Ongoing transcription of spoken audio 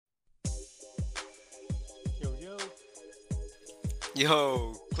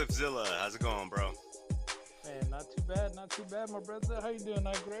Yo, Clipzilla, how's it going, bro? Man, not too bad, my brother. How you doing,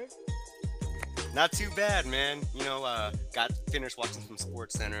 Greg? Not too bad, man. Got finished watching some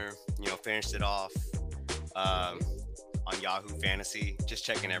Sports Center. Finished it off um, Nice. on Yahoo Fantasy. Just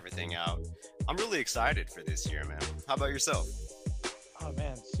checking everything out. I'm really excited for this year, man. How about yourself? Oh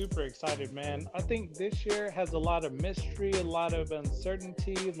man, super excited, man. I think this year has a lot of mystery, a lot of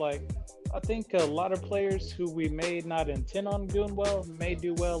uncertainty. I think a lot of players who we may not intend on doing well may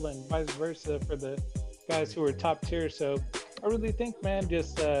do well, and vice versa for the guys who are top tier. So I really think, man,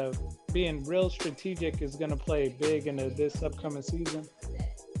 just being real strategic is going to play big into this upcoming season.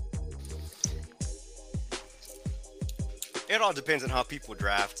 It all depends on how people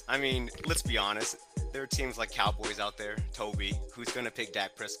draft. I mean, let's be honest. There are teams like Cowboys out there, Toby, who's going to pick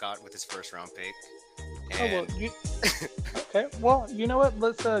Dak Prescott with his first round pick. Oh well, And you okay? Well, you know what?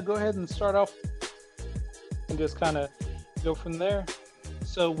 Let's go ahead and start off and just kind of go from there.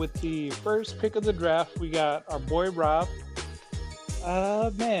 So with the first pick of the draft, we got our boy Rob.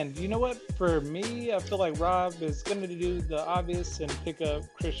 Man, you know what? For me, I feel like Rob is going to do the obvious and pick up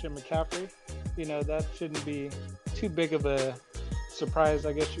Christian McCaffrey. That shouldn't be too big of a surprise,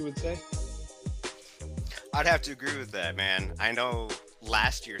 I guess you would say. I'd have to agree with that, man. I know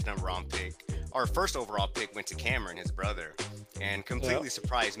last year's number one pick, our first overall pick went to Cameron, his brother, and Yeah. completely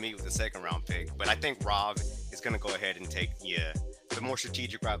surprised me with the second round pick. But I think Rob is going to go ahead and take the more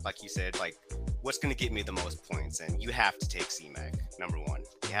strategic route, like you said, like what's going to get me the most points. And you have to take C-Mac, number one.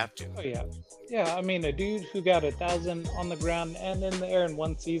 You have to. Oh yeah. Yeah, I mean a dude who got 1,000 on the ground and in the air in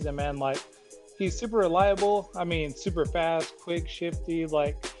one season, man. Like he's super reliable. I mean, super fast, quick, shifty.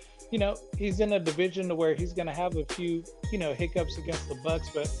 He's in a division to where he's gonna have a few, hiccups against the Bucks,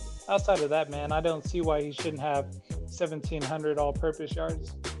 but outside of that, man, I don't see why he shouldn't have 1,700 all-purpose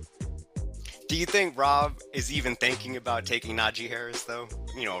yards. Do you think Rob is even thinking about taking Najee Harris, though?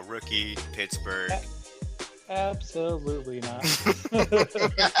 Rookie, Pittsburgh. A- Absolutely not. like,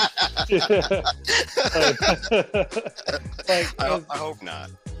 like as I hope not.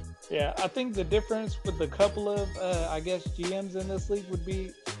 Yeah, I think the difference with a couple of, I guess, GMs in this league would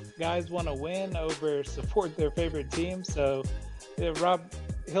be guys want to win over support their favorite team. So, Rob,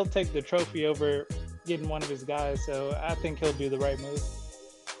 he'll take the trophy over getting one of his guys. So, I think he'll do the right move.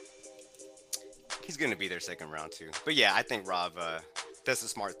 He's going to be there second round, too. But yeah, I think Rob does the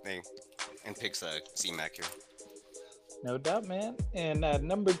smart thing and picks C-Mac here. No doubt, man. And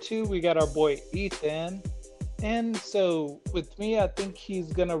number two, we got our boy Ethan. And so with me, I think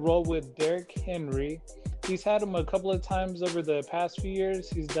he's gonna roll with Derrick Henry. He's had him a couple of times over the past few years.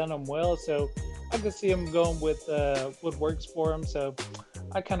 He's done him well, so I could see him going with what works for him. So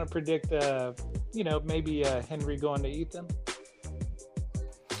I kind of predict, maybe Henry going to Ethan.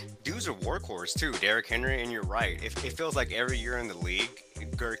 Dude's a workhorse, too, Derrick Henry, and you're right. It feels like every year in the league,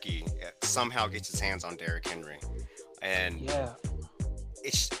 Gerke somehow gets his hands on Derrick Henry. And Yeah,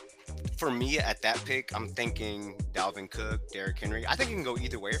 it's for me at that pick, I'm thinking Dalvin Cook, Derrick Henry. I think it can go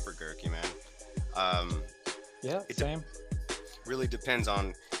either way for Gerke, man. Um, yeah, it same. really depends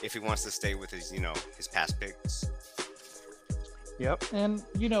on if he wants to stay with his past picks. Yep. And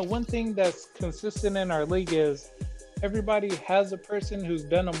one thing that's consistent in our league is everybody has a person who's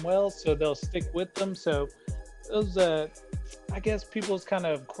done them well, so they'll stick with them. So those I guess people's kind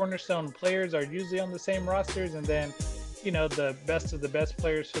of cornerstone players are usually on the same rosters, and then the best of the best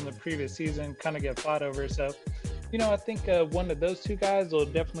players from the previous season kind of get fought over. So I think one of those two guys will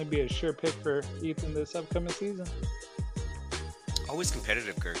definitely be a sure pick for Ethan this upcoming season. Always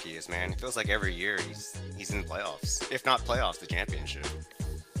competitive, Gerke is, man. It feels like every year he's in the playoffs, if not playoffs, the championship.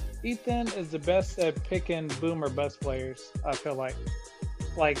 Ethan is the best at picking boom or bust players. I feel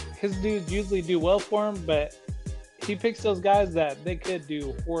like his dudes usually do well for him, but he picks those guys that they could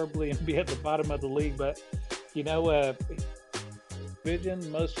do horribly and be at the bottom of the league. But you know, uh, vision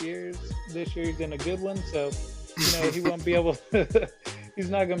most years. This year he's in a good one, so he won't be able. He's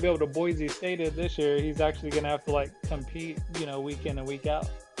not going to be able to Boise State it this year. He's actually going to have to compete, week in and week out.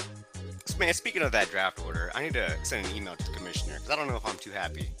 Man, speaking of that draft order, I need to send an email to the commissioner because I don't know if I'm too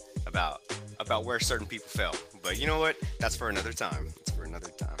happy about where certain people fell. But you know what? That's for another time. It's for another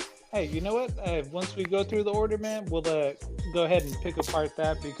time. Hey, you know what? Once we go through the order, man, we'll go ahead and pick apart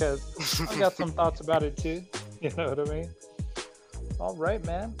that because I got some thoughts about it too. You know what I mean? All right,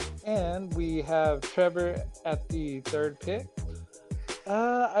 man. And we have Trevor at the third pick.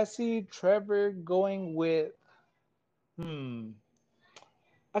 I see Trevor going with. Hmm.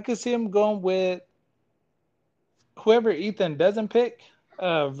 I could see him going with whoever Ethan doesn't pick.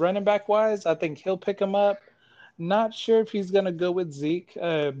 Running back wise, I think he'll pick him up. Not sure if he's gonna go with Zeke.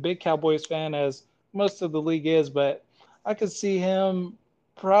 Big Cowboys fan as most of the league is, but I could see him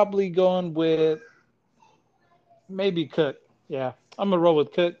probably going with maybe Cook. Yeah, I'm gonna roll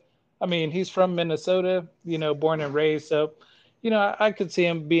with Cook. I mean, he's from Minnesota, born and raised. So, I could see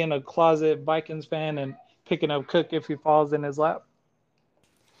him being a closet Vikings fan and picking up Cook if he falls in his lap.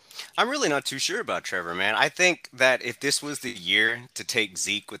 I'm really not too sure about Trevor, man. I think that if this was the year to take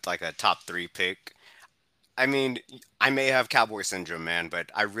Zeke with like a top three pick, I mean, I may have cowboy syndrome, man, but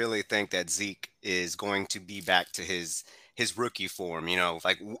I really think that Zeke is going to be back to his rookie form.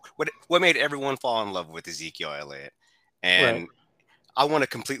 Like what made everyone fall in love with Ezekiel Elliott, Right, and I want to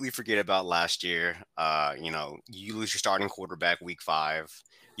completely forget about last year. You lose your starting quarterback week 5.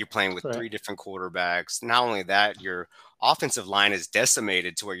 You're playing with right, 3 different quarterbacks. Not only that, your offensive line is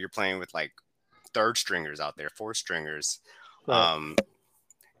decimated to where you're playing with like third stringers out there, fourth stringers. right. Um,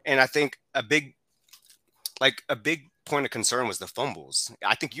 and I think a big point of concern was the fumbles.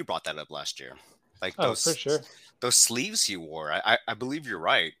 I think you brought that up last year. Like Oh, for sure. those sleeves he wore. I believe you're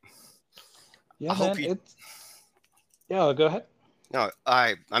right. I Yeah, hope man. he Yeah, go ahead. No,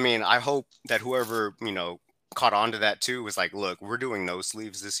 I mean, I hope that whoever, caught on to that too was like, look, we're doing no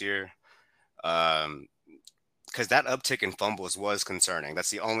sleeves this year. Um, because that uptick in fumbles was concerning. That's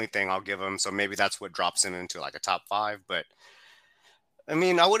the only thing I'll give him. So maybe that's what drops him into like a top 5. But I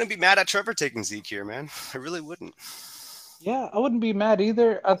mean, I wouldn't be mad at Trevor taking Zeke here, man. I really wouldn't. Yeah, I wouldn't be mad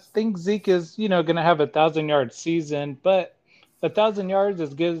either. I think Zeke is, going to have 1,000 yard season, but 1,000 yards,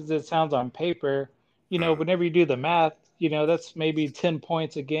 as good as it sounds on paper, Mm. whenever you do the math, that's maybe 10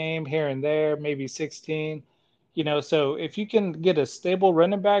 points a game here and there, maybe 16. So if you can get a stable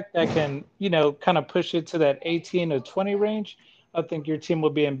running back that can, kind of push it to that 18 to 20 range, I think your team will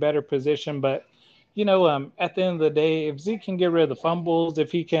be in better position. But, at the end of the day, if Zeke can get rid of the fumbles,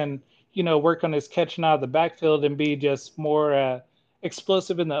 if he can, work on his catching out of the backfield and be just more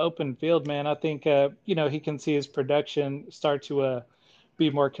explosive in the open field, man, I think, he can see his production start to be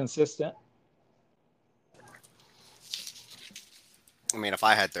more consistent. I mean, if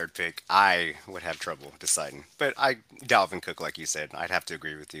I had third pick, I would have trouble deciding. But Dalvin Cook, like you said, I'd have to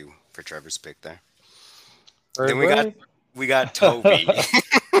agree with you for Trevor's pick there. Word, Then we got word. we got Toby.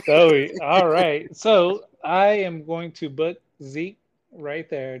 Joey. All right. So I am going to book Zeke right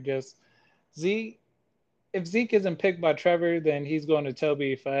there. Just Zeke. If Zeke isn't picked by Trevor, then he's going to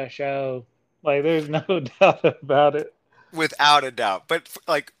Toby for show. Like, there's no doubt about it. Without a doubt. But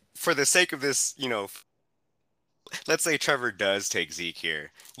like for the sake of this, let's say Trevor does take Zeke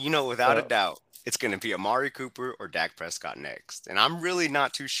here. Without a Yeah. doubt, it's going to be Amari Cooper or Dak Prescott next. And I'm really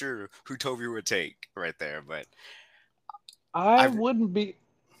not too sure who Toby would take right there, but I I wouldn't be.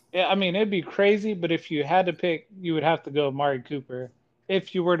 Yeah, I mean, it'd be crazy, but if you had to pick, you would have to go Amari Cooper.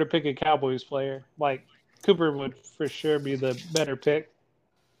 If you were to pick a Cowboys player, like Cooper would for sure be the better pick.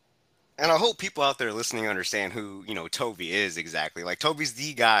 and I hope people out there listening understand who, Toby is exactly. Like Toby's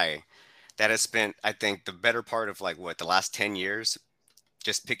the guy that has spent, I think, the better part of like what, the last 10 years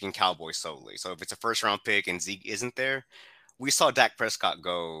just picking Cowboys solely. So if it's a first round pick and Zeke isn't there, we saw Dak Prescott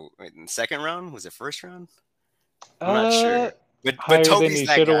go in the second round. Was it first round? I'm not sure. Uh, But Higher than Toby's he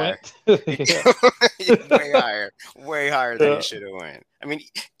that should have guy. went. Yeah. Way higher than he Yeah. should have went. I mean,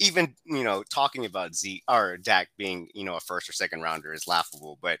 even talking about Zeke or Dak being a first or second rounder is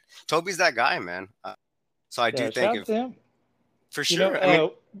laughable. But Toby's that guy, man. So I do Yeah, think shout out if to him. for You know, sure. I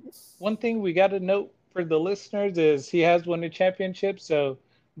mean, one thing we got to note for the listeners is he has won a championship, so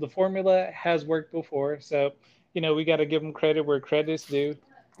the formula has worked before. So, we got to give him credit where credit's due.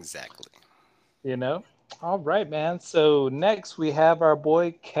 exactly. You know. All right, man. So next we have our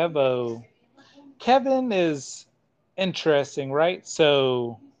boy Kevo. Kevin is interesting, right?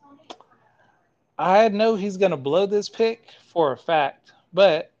 So I know he's gonna blow this pick for a fact,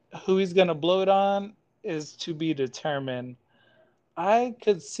 but who he's gonna blow it on is to be determined. I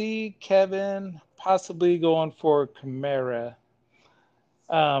could see Kevin possibly going for Kamara.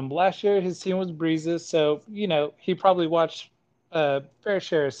 Last year his team was Breezes, so he probably watched a fair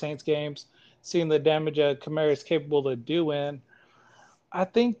share of Saints games, seeing the damage Kamara is capable of doing. I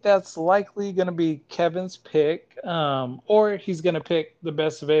think that's likely going to be Kevin's pick, or he's going to pick the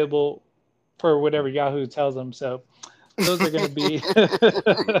best available for whatever Yahoo tells him. So those are going to be.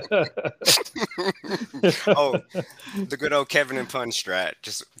 Oh, the good old Kevin and Pun strat.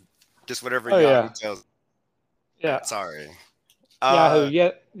 Just whatever Oh Yahoo yeah, tells. yeah. Sorry. Yahoo, Uh,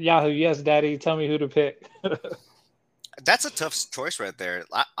 Yahoo, yes, Daddy. Tell me who to pick. That's a tough choice right there.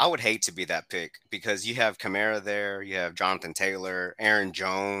 I would hate to be that pick because you have Kamara there, you have Jonathan Taylor, Aaron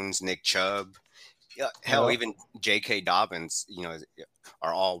Jones, Nick Chubb, yeah, hell, Yeah, even J.K. Dobbins,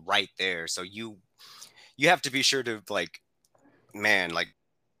 are all right there. So you have to be sure to like, man, like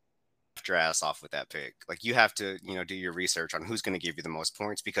draft your ass off with that pick. Like you have to, do your research on who's going to give you the most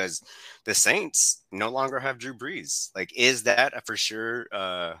points because the Saints no longer have Drew Brees. Like, is that a for sure?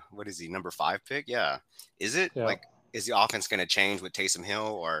 What is he, number 5 pick? Yeah. Is it Yeah. like, is the offense going to change with Taysom Hill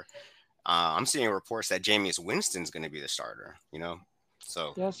or I'm seeing reports that Jameis Winston's going to be the starter,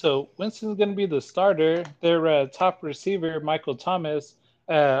 So Yeah, so Winston's going to be the starter. Their top receiver, Michael Thomas,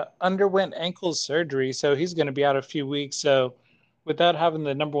 underwent ankle surgery, so he's going to be out a few weeks. So, without having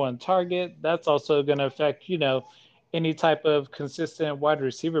the number one target, that's also going to affect, any type of consistent wide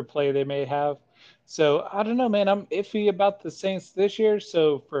receiver play they may have. So, I don't know, man. I'm iffy about the Saints this year.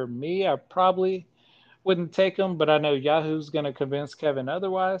 So, for me, I probably wouldn't take them, but I know Yahoo's going to convince Kevin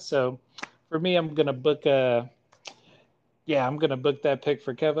otherwise. So, for me, I'm going to book I'm going to book that pick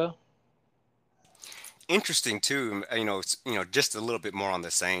for Kevo. interesting too. Just a little bit more on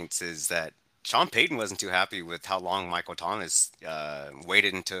the Saints is that Sean Payton wasn't too happy with how long Michael Thomas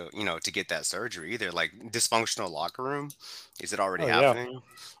waited until to get that surgery either. Like dysfunctional locker room, is it already Oh yeah. happening?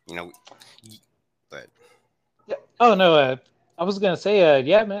 You know, y- but Yeah. Oh no. I was gonna say,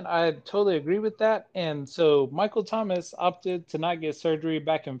 yeah, man, I totally agree with that. And so Michael Thomas opted to not get surgery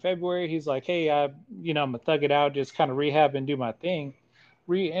back in February. He's like, hey, I'm gonna thug it out, just kind of rehab and do my thing.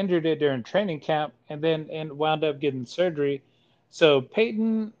 Re-injured it during training camp, and wound up getting surgery. So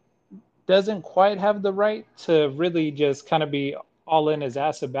Peyton doesn't quite have the right to really just kind of be all in his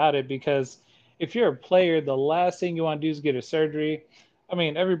ass about it because if you're a player, the last thing you want to do is get a surgery. I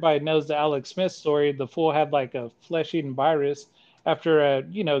mean, everybody knows the Alex Smith story. The fool had like a flesh-eating virus after,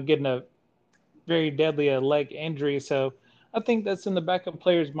 getting a very deadly leg injury. So I think that's in the back of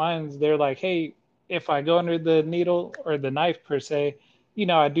players' minds. They're like, hey, if I go under the needle or the knife per se,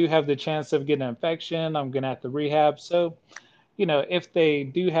 I do have the chance of getting an infection. I'm gonna have to rehab. So if they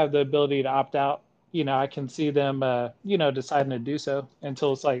do have the ability to opt out, I can see them, deciding to do so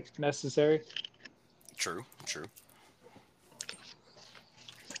until it's like necessary. true, true.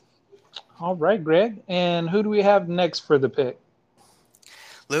 All right, Greg. And who do we have next for the pick?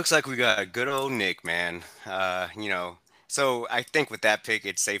 Looks like we got good old Nick, man. So I think with that pick,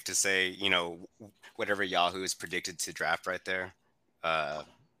 it's safe to say, whatever Yahoo is predicted to draft right there. Uh,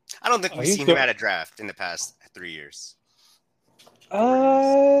 I don't think Oh, we've he's seen him good. at a draft in the past 3 years, 4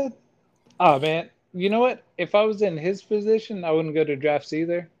 years. Uh, oh man, you know what? If I was in his position, I wouldn't go to drafts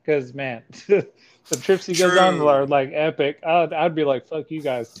either. Because man, the trips he goes on True. are like epic. I'd be like, fuck you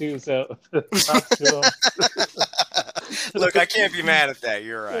guys too. So props to Look, him. I can't be mad at that.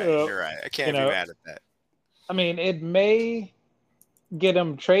 You're right. Uh, You're right. I you can't be know, mad at that. I mean, it may get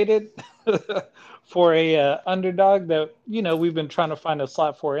him traded for a underdog that we've been trying to find a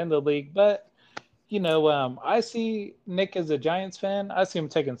slot for in the league. But I see Nick as a Giants fan. I see him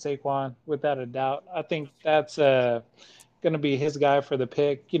taking Saquon without a doubt. I think that's going to be his guy for the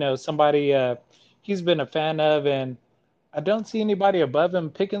pick. Somebody he's been a fan of, and I don't see anybody above him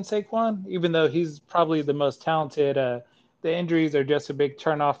picking Saquon, even though he's probably the most talented. The injuries are just a big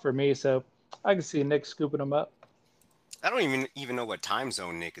turnoff for me, so I can see Nick scooping him up. I don't even know what time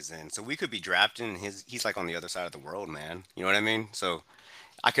zone Nick is in. So we could be drafting he's like on the other side of the world, man. You know what I mean? So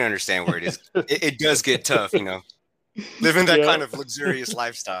I can understand where it is. It does get tough, living that Yeah. kind of luxurious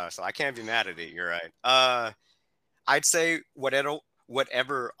lifestyle. So I can't be mad at it. You're right. I'd say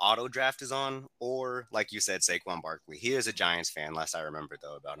whatever auto draft is on, or like you said, Saquon Barkley. He is a Giants fan, last I remember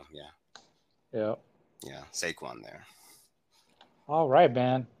though about him. Yeah, Yeah. yeah, Saquon there. All right,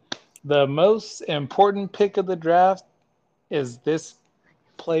 man. The most important pick of the draft is this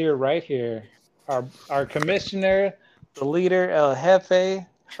player right here. Our commissioner, the leader, El Jefe,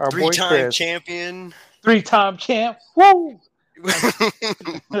 our boy Three-time Chris. champion. 3-time champ. Woo!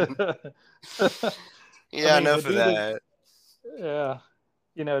 I Yeah, mean, the enough of dude is, that.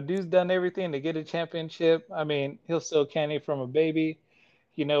 dude's done everything to get a championship. I mean, he'll still candy from a baby.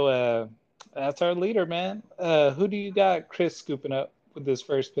 You know, uh, that's our leader, man. Who do you got Chris scooping up with this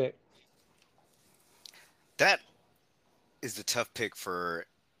first pick? That is the tough pick for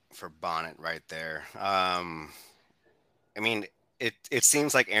Bonnet right there. I mean, it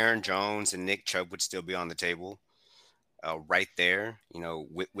seems like Aaron Jones and Nick Chubb would still be on the table, right there.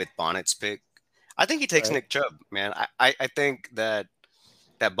 With Bonnet's pick. I think he takes Right. Nick Chubb, man. I think that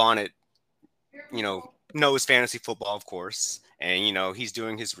Bonnet, knows fantasy football, of course, and he's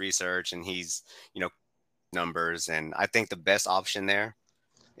doing his research and he's you know numbers, and I think the best option there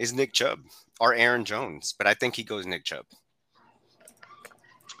is Nick Chubb or Aaron Jones, but I think he goes Nick Chubb.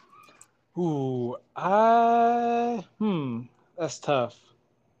 Ooh, that's tough.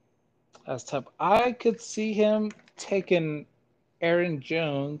 That's tough. I could see him taking Aaron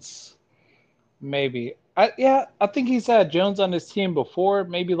Jones, maybe. I think he's had Jones on his team before,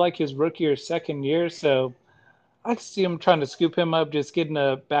 maybe like his rookie or second year. So I can see him trying to scoop him up, just getting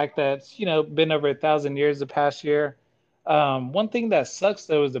a back that's been over 1,000 years the past year. One thing that sucks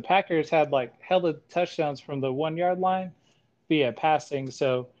though is the Packers had like hella touchdowns from the 1 yard line via passing.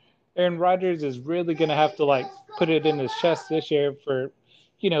 So Aaron Rodgers is really gonna have to like put it in his chest this year for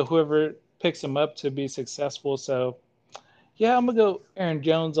whoever picks him up to be successful. So yeah, I'm gonna go Aaron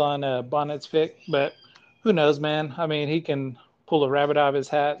Jones on Bonnet's pick, but who knows, man? I mean, he can pull a rabbit out of his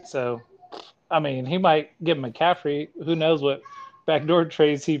hat. So I mean, he might get McCaffrey. Who knows what backdoor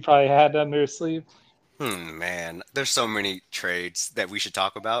trades he probably had under his sleeve? Man, there's so many trades that we should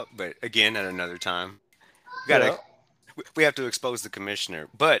talk about, but again, at another time. We gotta Yeah, we have to expose the commissioner.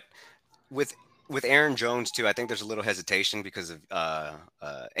 But with with Aaron Jones too, I think there's a little hesitation because of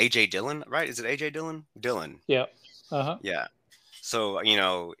AJ Dillon, right? Is it AJ Dillon? Dillon. yeah, uh huh, Yeah. So,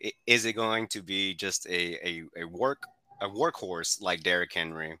 is it going to be just a workhorse like Derrick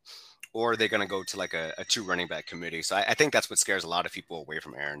Henry, or are they going to go to like a two running back committee? So I think that's what scares a lot of people away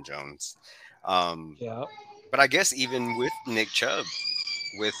from Aaron Jones. Um, yeah, but I guess even with Nick Chubb,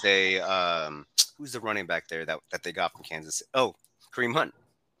 with a who's the running back there that they got from Kansas? Oh, Kareem Hunt.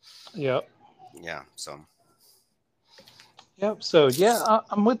 yeah. Yeah. So Yep. So yeah,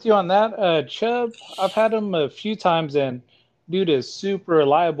 I'm with you on that. Chubb, I've had him a few times, and dude is super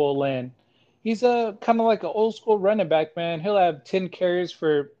reliable. And he's a kind of like an old school running back, man. He'll have 10 carries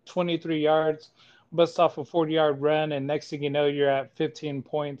for 23 yards, bust off a 40-yard run, and next thing you know, you're at 15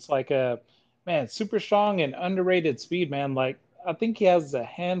 points. Like a man, super strong and underrated speed, man. Like I think he has a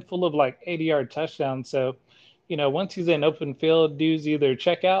handful of like 80-yard touchdowns. So, once he's in open field, dudes either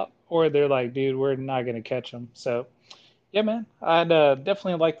check out or they're like, dude, we're not gonna catch him. So. Yeah, man. I'd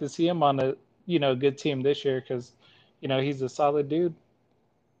definitely like to see him on a good team this year because he's a solid dude.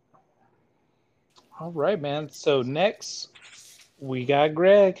 All right, man. So next we got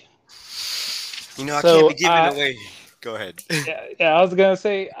Greg. I can't be So giving away. Go ahead. yeah, I was gonna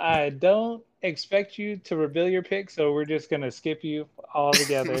say I don't expect you to reveal your pick, so we're just gonna skip you all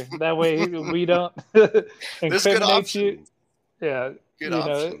together. That way we don't There's good incriminate you. options. Yeah, Good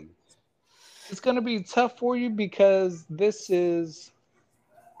options. it's gonna be tough for you because this is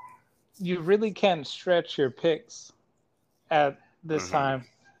you really can't stretch your picks at this Hmm. time.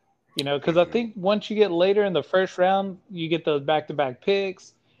 Because I Hmm. think once you get later in the first round, you get those back to back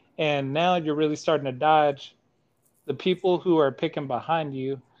picks, and now you're really starting to dodge the people who are picking behind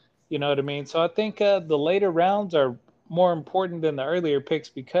you. You know what I mean? So I think the later rounds are more important than the earlier picks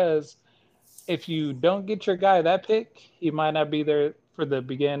because if you don't get your guy that pick, he might not be there for the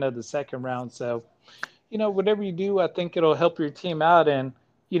beginning of the second round. So, whatever you do, I think it'll help your team out. And,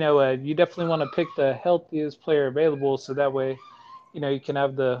 you definitely want to pick the healthiest player available so that way, you can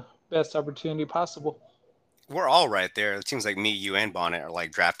have the best opportunity possible. We're all right there. It seems like me, you, and Bonnet are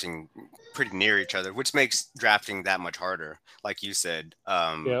like drafting pretty near each other, which makes drafting that much harder. Like you said,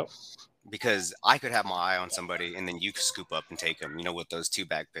 Yeah. because I could have my eye on somebody, and then you could scoop up and take them. With those two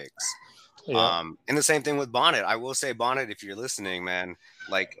back picks. Yeah. And the same thing with Bonnet. I will say, Bonnet, if you're listening, man,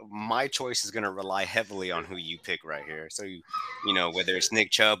 like my choice is going to rely heavily on who you pick right here. So whether it's Nick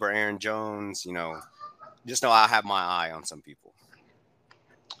Chubb or Aaron Jones, just know I have my eye on some people.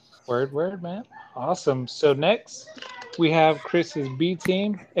 Word, man. Awesome. So next, we have Chris's B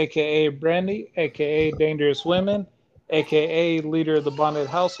team, aka Brandy, aka Dangerous Women, aka Leader of the Bonded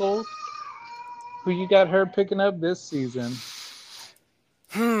Household. Who you got her picking up this season?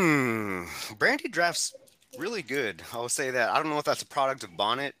 Brandy drafts really good. I will say that. I don't know if that's a product of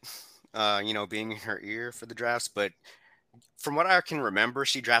Bonnet, being in her ear for the drafts, but from what I can remember,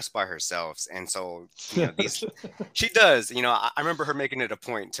 she drafts by herself, and so these she does. I remember her making it a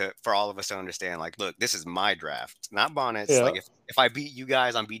point to for all of us to understand, like, look, this is my draft, not Bonnet's. Yeah. Like, if I beat you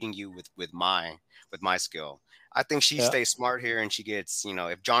guys, I'm beating you with my skill. I think she Yeah. stays smart here, and she gets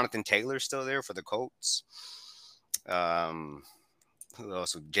if Jonathan Taylor's still there for the Colts, um, who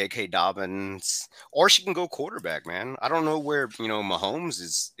else? J.K. Dobbins, or she can go quarterback. Man, I don't know where Mahomes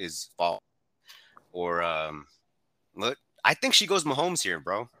is fault or look. I think she goes Mahomes here,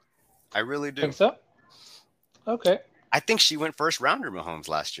 bro. I really Think do. so? Okay. I think she went first rounder Mahomes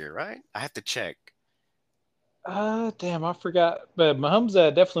last year, right? I have to check. Damn, I forgot. But Mahomes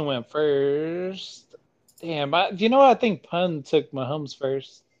definitely went first. Damn, I think Pun took Mahomes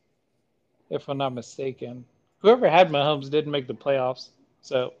first, if I'm not mistaken. Whoever had Mahomes didn't make the playoffs,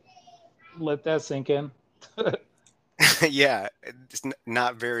 so let that sink in. Yeah, it's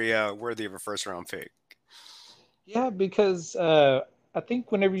not very worthy of a first round pick. Yeah, because I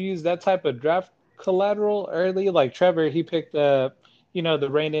think whenever you use that type of draft collateral early, like Trevor, he picked the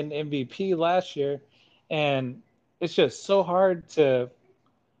reigning MVP last year, and it's just so hard to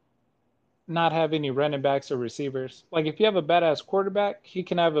not have any running backs or receivers. Like if you have a badass quarterback, he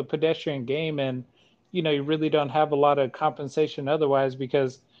can have a pedestrian game, and you really don't have a lot of compensation otherwise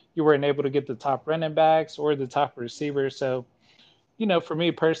because you weren't able to get the top running backs or the top receivers. So for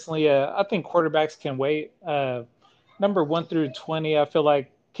me personally, I think quarterbacks can wait. Number 1 through 20, I feel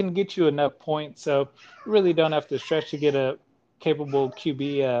like can get you enough points, so you really don't have to stretch to get a capable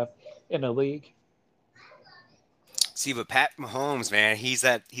QB in a league. See, but Pat Mahomes, man, he's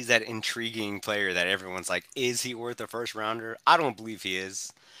that intriguing player that everyone's like, is he worth a first rounder? I don't believe he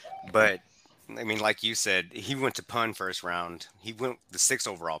is, but I mean, like you said, he went to pun first round. He went the sixth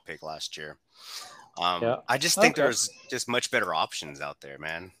overall pick last year. Yeah. I just think Okay. there's just much better options out there,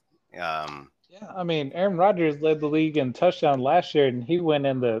 man. Um, Yeah, I mean, Aaron Rodgers led the league in touchdown last year, and he went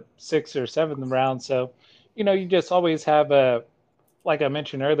in the sixth or seventh round. So, you just always have like I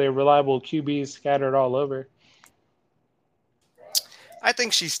mentioned earlier, reliable QBs scattered all over. I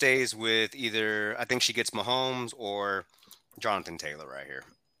think she stays with either. I think she gets Mahomes or Jonathan Taylor right here.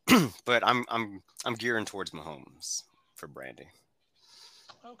 But I'm gearing towards Mahomes for Brandy.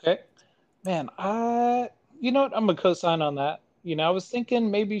 Okay, man, you know what? I'm gonna co-sign on that. I was thinking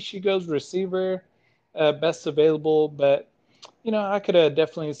maybe she goes receiver, best available, but I could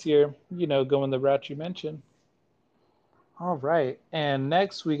definitely see her, going the route you mentioned. All right, and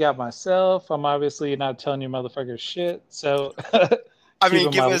next we got myself. I'm obviously not telling you motherfuckers shit, so I mean,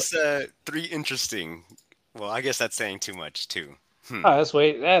 keeping give my. us three interesting. Well, I guess that's saying too much too. Oh, Hmm. that's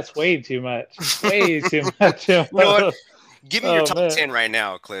way too much. Way too much. You know what? Give me your Oh top man. 10 right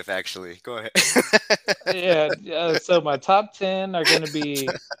now, Cliff. Actually, go ahead. Yeah, so my top 10 are going to be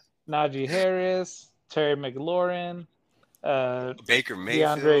Najee Harris, Terry McLaurin, uh, Baker DeAndre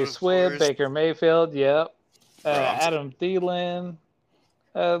Mayfield, of Swift, course, Baker Mayfield, yep, bro. Adam Thielen.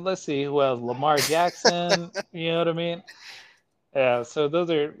 Let's see who else. Lamar Jackson. You know what I mean? Yeah. So those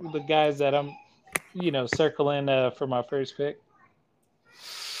are the guys that I'm, circling for my first pick.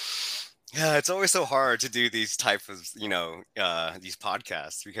 Yeah, it's always so hard to do these type of these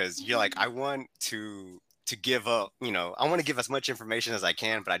podcasts because you're like, I want to give up. I want to give as much information as I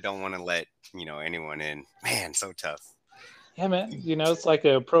can, but I don't want to let anyone in. Man, so tough. Yeah, man. It's like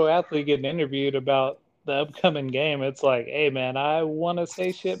a pro athlete getting interviewed about the upcoming game. It's like, hey, man, I want to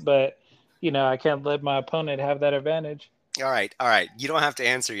say shit, but I can't let my opponent have that advantage. All right, all right. You don't have to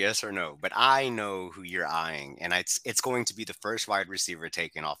answer yes or no, but I know who you're eyeing, and it's going to be the first wide receiver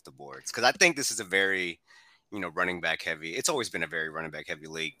taken off the boards because I think this is a very, running back heavy. It's always been a very running back heavy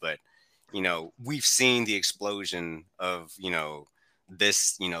league, but we've seen the explosion of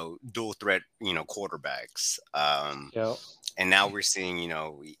this dual threat quarterbacks. Yep. And now we're seeing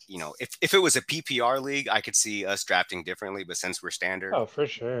if it was a PPR league, I could see us drafting differently, but since we're standard, Oh, for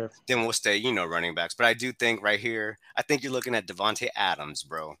sure. then we'll stay, running backs. But I do think right here, I think you're looking at Devonte Adams,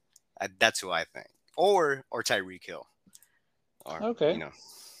 bro. That's who I think, or Tyreek Hill, or Okay.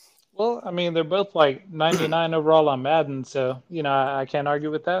 Well, I mean, they're both like 99 overall on Madden, so I can't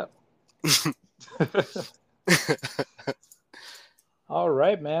argue with that. All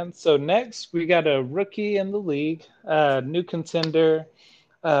right, man. So next we got a rookie in the league, new contender,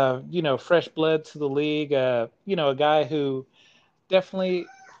 fresh blood to the league. A guy who definitely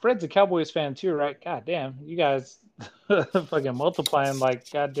Fred's a Cowboys fan too, right? God damn, you guys fucking multiplying like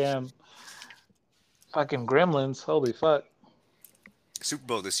goddamn fucking gremlins. Holy fuck. Super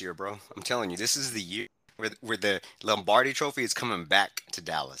Bowl this year, bro. I'm telling you, this is the year where the Lombardi Trophy is coming back to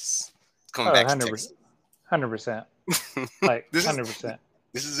Dallas. It's coming Oh, back to 100%. Texas. 100%. Like this is 100%.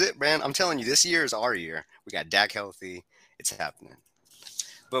 this is it, man. I'm telling you, this year is our year. We got Dak healthy. It's happening.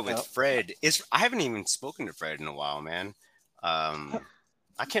 But with Yep. Fred, is I haven't even spoken to Fred in a while, man.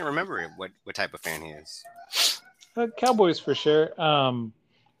 I can't remember what type of fan he is. Cowboys for sure.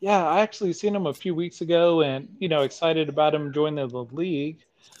 Yeah, I actually seen him a few weeks ago, and excited about him joining the league.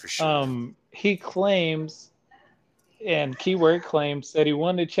 For sure. He claims, and keyword claims, that he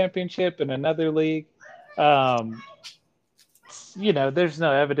won the championship in another league. Um, there's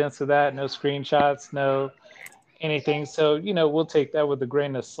no evidence of that, no screenshots, no anything. So we'll take that with a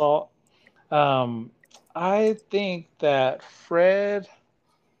grain of salt. Um, I think that Fred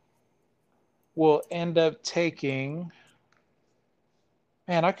will end up taking.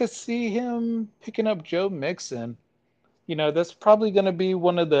 Man, I could see him picking up Joe Mixon. That's probably going to be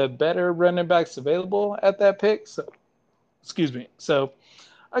one of the better running backs available at that pick. So, excuse me. So,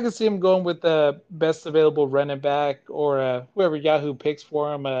 I can see him going with the best available running back or whoever Yahoo picks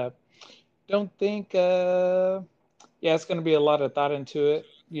for him. Don't think, yeah, it's going to be a lot of thought into it.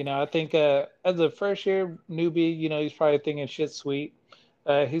 I think as a first year newbie, he's probably thinking shit sweet.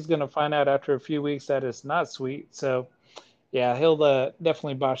 He's gonna find out after a few weeks that it's not sweet. So yeah, he'll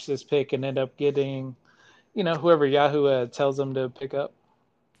definitely botch this pick and end up getting, whoever Yahoo tells him to pick up.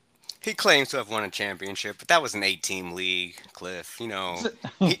 He claims to have won a championship, but that was an 8-team league, Cliff. He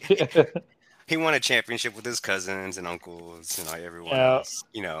he won a championship with his cousins and uncles and like everyone Yeah. else.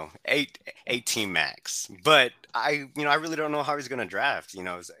 Eight team max. But I really don't know how he's gonna draft.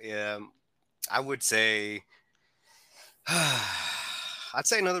 I would say, I'd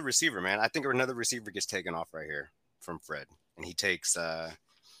say another receiver, man. I think another receiver gets taken off right here from Fred, and he takes um,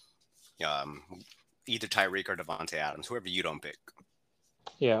 either Tyreek or Devontae Adams, whoever you don't pick.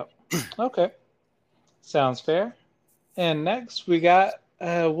 Yeah. Okay. Sounds fair. And next we got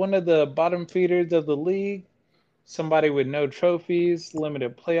one of the bottom feeders of the league, somebody with no trophies,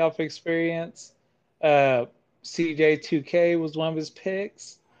 limited playoff experience. Uh, CJ2K was one of his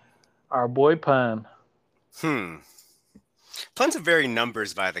picks. Our boy Pun. Hmm. Pun's a very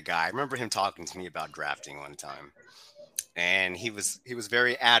numbers by the guy. I remember him talking to me about drafting one time, and he was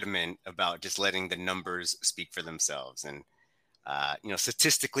very adamant about just letting the numbers speak for themselves. And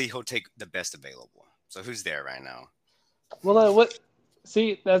statistically, he'll take the best available. So who's there right now? Well, what?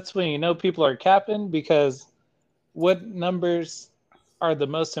 See, that's when you know people are capping because what numbers are the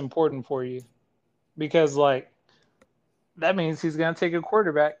most important for you? Because like that means he's going to take a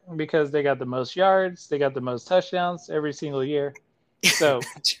quarterback because they got the most yards, they got the most touchdowns every single year. So,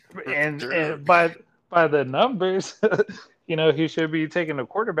 Sure. and by the numbers, he should be taking a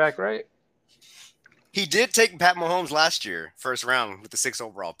quarterback, right? He did take Pat Mahomes last year, first round with the sixth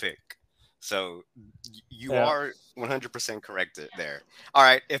overall pick. So you Yeah, are 100% correct there. All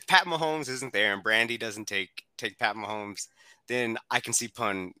right, if Pat Mahomes isn't there and Brandy doesn't take Pat Mahomes, then I can see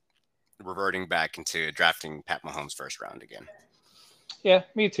Pun reverting back into drafting Pat Mahomes first round again. yeah,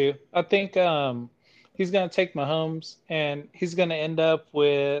 me too. I think he's going to take Mahomes, and he's going to end up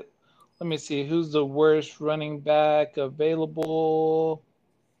with. Let me see who's the worst running back available.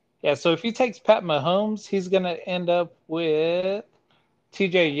 Yeah, so if he takes Pat Mahomes, he's going to end up with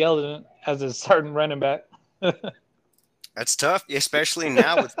TJ Yeldon as his starting running back. That's tough, especially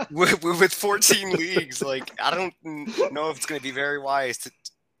now with 14 leagues. Like I don't know if it's going to be very wise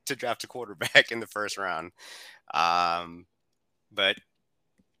to draft a quarterback in the first round. Um, but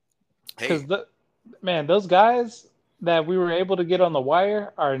Because hey, man, those guys that we were able to get on the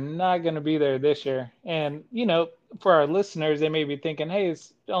wire are not going to be there this year. And for our listeners, they may be thinking, "Hey,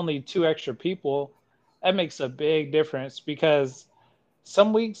 it's only two extra people." That makes a big difference because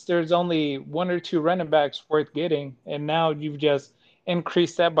some weeks there's only one or two running backs worth getting, and now you've just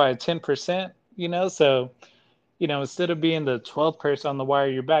increased that by 10%. So instead of being the 12th person on the wire,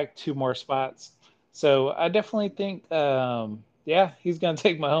 you're back two more spots. So I definitely think, yeah, he's gonna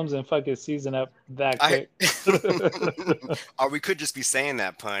take Mahomes and fuck his season up that I quick. or we could just be saying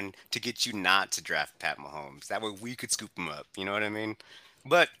that Pun to get you not to draft Pat Mahomes. That way we could scoop him up. You know what I mean?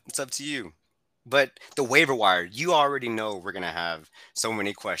 But it's up to you. But the waiver wire, you already know we're gonna have so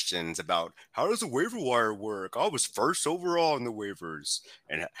many questions about how does the waiver wire work? I was first overall in the waivers,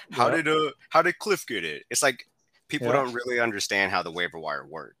 and Yeah, how did Cliff get it? It's like people yeah, don't really understand how the waiver wire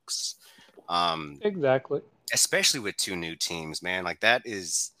works, um, exactly, especially with two new teams, man. Like that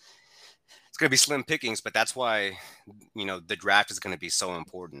is it's gonna be slim pickings, but that's why the draft is gonna be so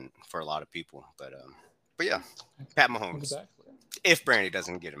important for a lot of people. But yeah, Pat Mahomes exactly, if Brandy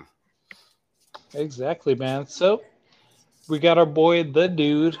doesn't get him. exactly, man. So we got our boy the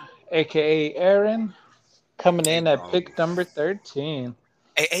dude, aka Aaron, coming A in at wrong. pick number 13.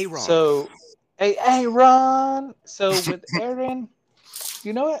 A wrong. So, hey, Ron. So with Aaron,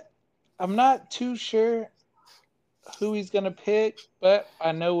 you know what? I'm not too sure who he's gonna pick, but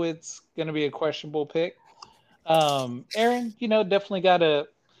I know it's gonna be a questionable pick. Aaron, definitely got a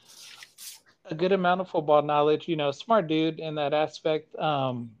good amount of football knowledge. Smart dude in that aspect.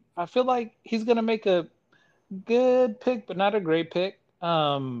 I feel like he's gonna make a good pick, but not a great pick.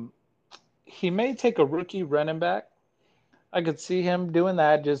 He may take a rookie running back. I could see him doing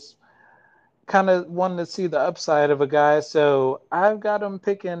that. Just kind of wanting to see the upside of a guy. So I've got him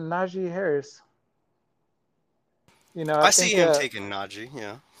picking Najee Harris. I I see think, him taking Najee.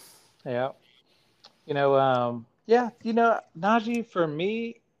 Yeah. yeah, yeah, Najee for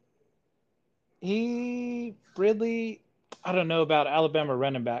me, he really, I don't know about Alabama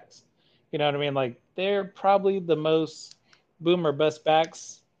running backs. You know what I mean? Like they're probably the most boomer bust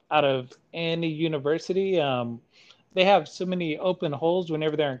backs out of any university. They have so many open holes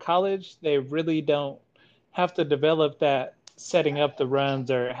whenever they're in college. They really don't have to develop that setting up the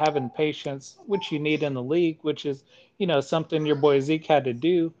runs or having patience, which you need in the league, which is something your boy Zeke had to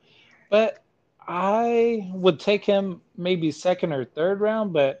do. But I would take him maybe second or third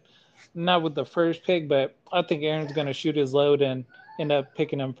round, but not with the first pick. But I think Aaron's going to shoot his load and end up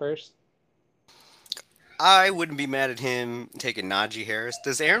picking him first. I wouldn't be mad at him taking Najee Harris.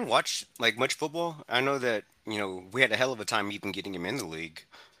 Does Aaron watch like much football? I know that we had a hell of a time even getting him in the league.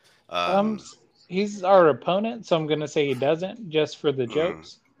 Um, Um, he's our opponent, so I'm going to say he doesn't just for the mm.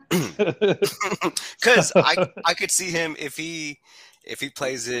 jokes. So, Because I could see him if he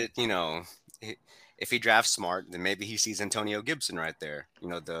plays it, if he drafts smart, then maybe he sees Antonio Gibson right there,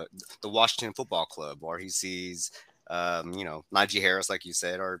 the Washington Football Club, or he sees Najee Harris, like you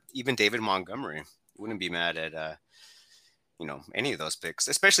said, or even David Montgomery. Wouldn't be mad at any of those picks,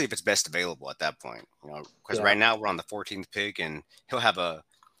 especially if it's best available at that point. Because yeah. right now we're on the 14th pick, and he'll have a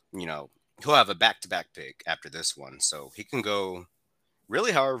you know he'll have a back-to-back pick after this one, so he can go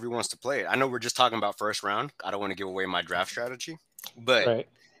really however he wants to play it. I know we're just talking about first round. I don't want to give away my draft strategy, but Right.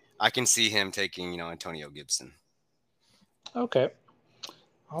 I can see him taking, Antonio Gibson. Okay.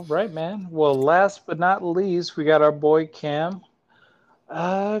 All right, man. Well, last but not least, we got our boy Cam.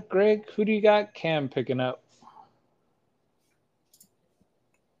 Greg, who do you got Cam picking up?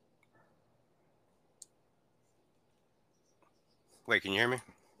 Wait, can you hear me?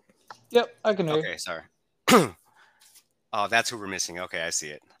 Yep, I can hear you. Okay, sorry. Oh, that's who we're missing. Okay, I see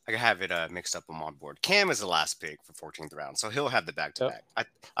it. I have it mixed up on my board. Cam is the last pick for 14th round, so he'll have the back to Yep. back.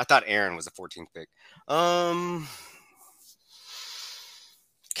 I thought Aaron was the 14th pick. Um,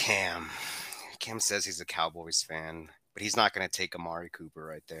 Cam. Cam says he's a Cowboys fan, but he's not going to take Amari Cooper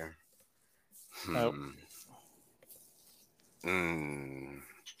right there. Nope. Hmm. Hmm.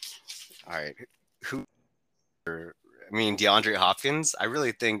 All right. Who? I mean, DeAndre Hopkins. I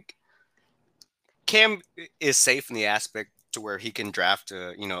really think Cam is safe in the aspect to where he can draft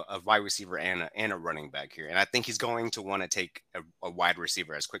a wide receiver and a running back here, and I think he's going to want to take a wide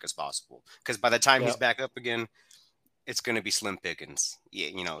receiver as quick as possible because by the time he's Yep. back up again, it's going to be slim pickings. Yeah,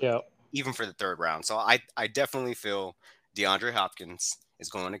 Yep. even for the third round. So I definitely feel DeAndre Hopkins is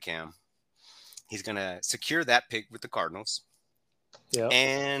going to Cam. He's going to secure that pick with the Cardinals, Yep.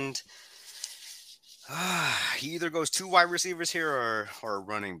 and he either goes two wide receivers here or a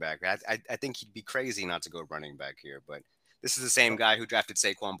running back. I think he'd be crazy not to go running back here, but this is the same guy who drafted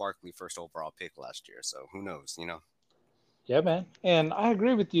Saquon Barkley first overall pick last year. So who knows? Yeah, man. And I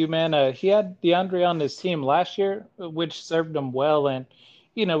agree with you, man. He had DeAndre on his team last year, which served him well. And,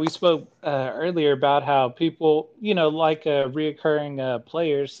 we spoke earlier about how people, like reoccurring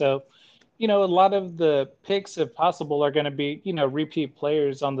players. So, a lot of the picks, if possible, are going to be, repeat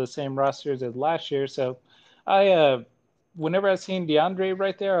players on the same rosters as last year. So whenever I seen DeAndre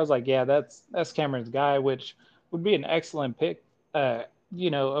right there, I was like, yeah, that's Cameron's guy, which would be an excellent pick. Uh,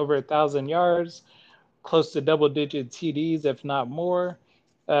 over 1,000 yards, close to double digit TDs, if not more.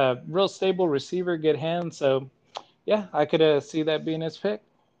 Real stable receiver, good hands. So yeah, I could see that being his pick.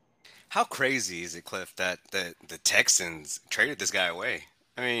 How crazy is it, Cliff, that the Texans traded this guy away?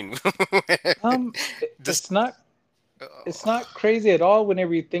 I mean, Um, just it's not crazy at all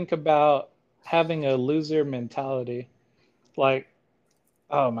whenever you think about having a loser mentality. Like,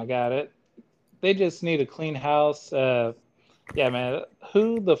 oh my god, they just need a clean house. Yeah, man,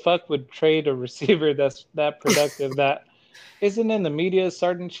 who the fuck would trade a receiver that's that productive that isn't in the media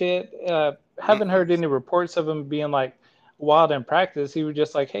starting shit? Haven't heard mm-mm, any reports of him being like wild in practice. He was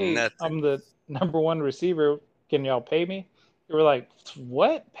just like, "Hey, I'm nothing. the number one receiver. Can y'all pay me?" You were like,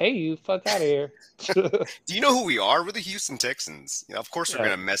 "What? Pay you? Fuck out of here!" Do you know who we are? We're the Houston Texans. Of course, we're Yeah,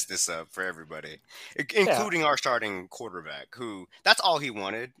 gonna mess this up for everybody, yeah, including our starting quarterback. Who that's all he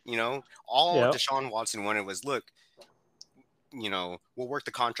wanted. All yeah, Deshaun Watson wanted was, look, we'll work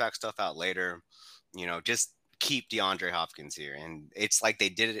the contract stuff out later. Just keep DeAndre Hopkins here, and it's like they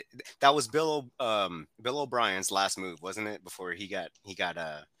did it. That was Bill O'Brien's last move, wasn't it? Before he got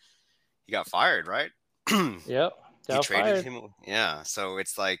fired, right? yep. He Got traded fired. him. Yeah, so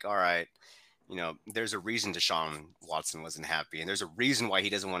it's like, all right, there's a reason Deshaun Watson wasn't happy, and there's a reason why he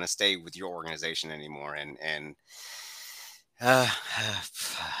doesn't want to stay with your organization anymore. And uh,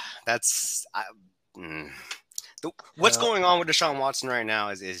 that's mm, what's Yeah. going on with Deshaun Watson right now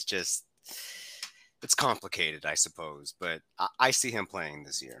is just it's complicated, I suppose. But I see him playing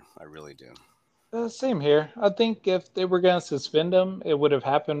this year. I really do. Same here. I think if they were gonna suspend him, it would have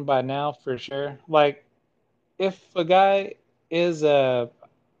happened by now for sure. Like, if a guy is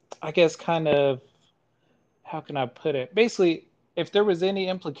I guess kind of, how can I put it? Basically, if there was any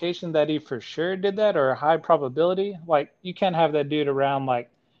implication that he for sure did that or a high probability, like you can't have that dude around like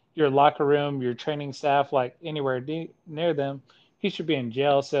your locker room, your training staff, like anywhere near them. He should be in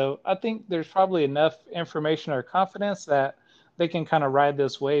jail. So I think there's probably enough information or confidence that they can kind of ride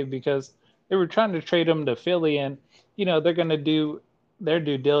this wave because they were trying to trade him to Philly, and they're going to do their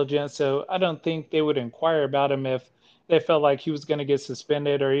due diligence. So I don't think they would inquire about him if they felt like he was going to get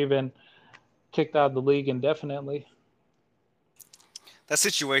suspended or even kicked out of the league indefinitely. That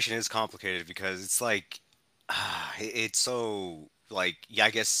situation is complicated because it's like it's so like yeah,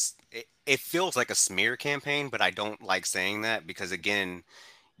 I guess it feels like a smear campaign, but I don't like saying that because again,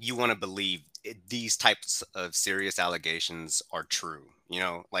 you want to believe these types of serious allegations are true.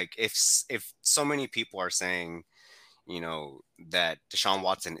 Like if so many people are saying, that Deshaun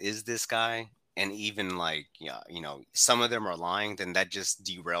Watson is this guy, and even like yeah, some of them are lying, then that just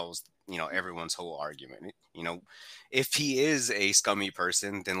derails everyone's whole argument. If he is a scummy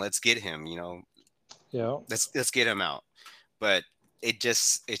person, then let's get him. Yeah. Let's get him out. But it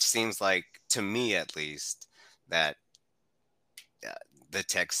seems like to me at least that uh, the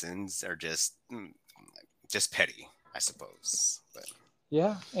Texans are just petty, I suppose. But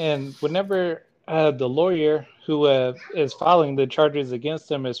Yeah, and whenever the lawyer who is filing the charges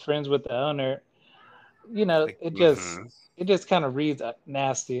against him is friends with the owner, like, it just kind of reads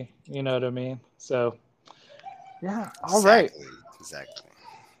nasty. You know what I mean? So yeah, all right, exactly.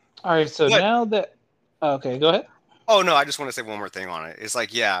 all right. So But now that okay, go ahead. oh no, I just want to say one more thing on it. It's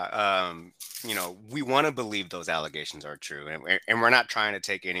like yeah, we want to believe those allegations are true, and we're not trying to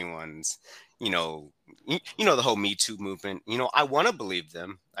take anyone's, you know, the whole Me Too movement. I want to believe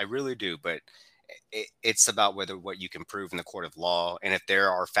them, I really do, but it's about whether what you can prove in the court of law, and if there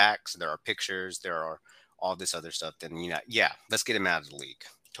are facts, there are pictures, there are all this other stuff, then yeah, let's get him out of the league.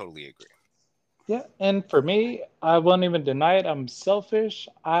 Totally agree. Yeah, and for me, I won't even deny it. I'm selfish.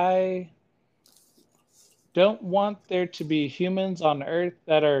 I don't want there to be humans on Earth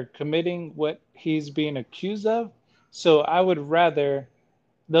that are committing what he's being accused of. So I would rather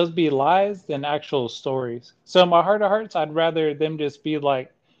those be lies than actual stories. So in my heart of hearts, I'd rather them just be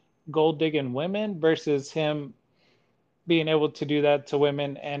like gold digging women versus him being able to do that to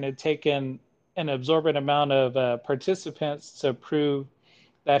women and it taking an absorbent amount of participants to prove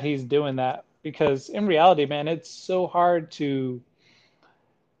that he's doing that. Because in reality, man, it's so hard to,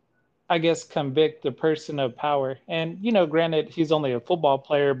 I guess, convict the person of power. And, granted, he's only a football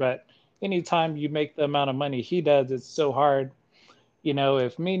player, but anytime you make the amount of money he does, it's so hard.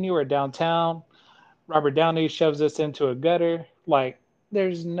 If me and you are downtown, Robert Downey shoves us into a gutter, like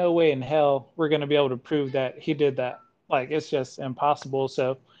there's no way in hell we're going to be able to prove that he did that. Like it's just impossible.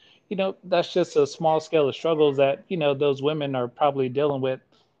 So, that's just a small scale of struggles that, those women are probably dealing with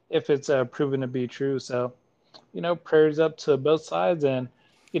if it's proven to be true. So, prayers up to both sides and,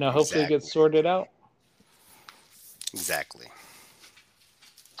 hopefully it gets Exactly. sorted out. Exactly.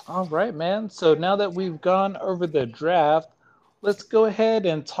 All right, man. So now that we've gone over the draft, let's go ahead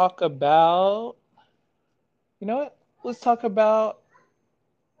and talk about, you know what? Let's talk about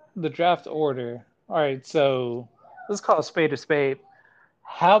the draft order. All right, so let's call a spade a spade.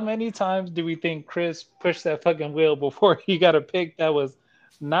 How many times do we think Chris pushed that fucking wheel before he got a pick that was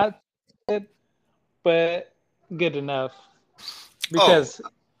not good, but good enough? Oh,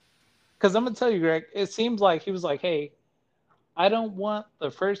 Because I'm gonna tell you, Greg, it seems like he was like, "Hey, I don't want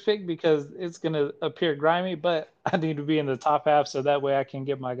the first pick because it's gonna appear grimy, but I need to be in the top half so that way I can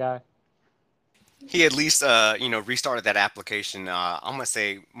get my guy." he at least restarted that application. I'm gonna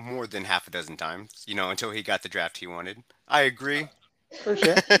say more than half a dozen times. Until he got the draft he wanted. I agree. For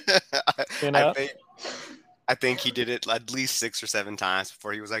sure, I, you I know. think I think he did it at least 6 or 7 times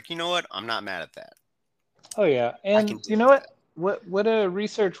before he was like, you know what? I'm not mad at that. Oh yeah, I and can you deal know with what? that. What a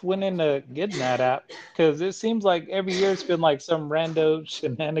research went into getting that app because it seems like every year it's been like some rando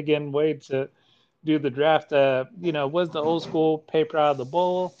shenanigan way to do the draft. Was the old school paper out of the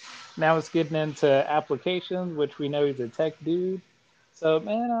bowl. Now it's getting into applications, which we know he's a tech dude. So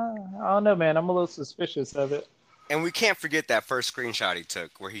man, I don't know, man. I'm a little suspicious of it. And we can't forget that first screenshot he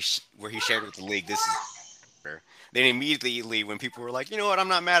took where where he shared with the league. This is better. Then immediately when people were like, you know what? I'm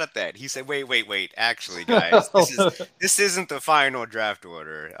not mad at that. He said, wait, wait, wait. Actually, guys, this isn't the final draft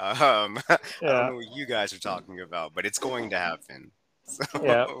order. I don't Yeah, know what you guys are talking about, but it's going to happen.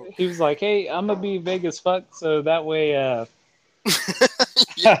 yeah. So He was like, "Hey, I'm gonna be Vegas fuck, so that way, yeah.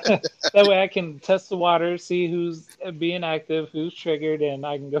 that way I can test the water, see who's being active, who's triggered, and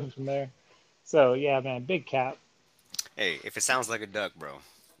I can go from there." So yeah, man, big cap. Hey, if it sounds like a duck, bro.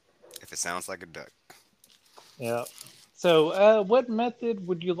 If it sounds like a duck. Yeah. So, what method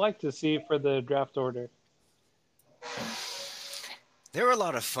would you like to see for the draft order? There were a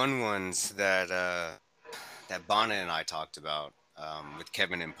lot of fun ones that Bonnet and I talked about with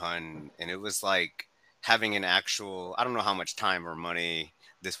Kevin and Pun, and it was like having an actual. I don't know how much time or money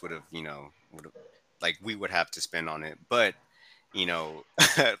this would have, would have like we would have to spend on it, but you know,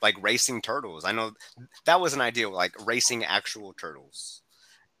 like racing turtles. I know that was an idea, like racing actual turtles,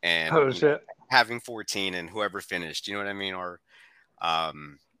 and Oh shit. having 14 and whoever finished. You know what I mean?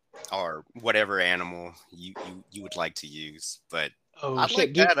 Um, or whatever animal you would like to use. But Oh I like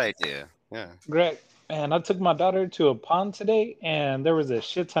shit, dude. that idea. Yeah. Greg, man, I took my daughter to a pond today, and there was a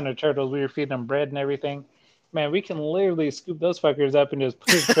shit ton of turtles. We were feeding them bread and everything. Man, we can literally scoop those fuckers up and just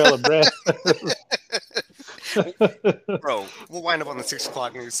put a trail of bread. Bro, we'll wind up on the 6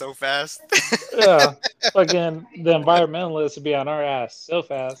 o'clock news so fast. Yeah, fucking the environmentalists would be on our ass so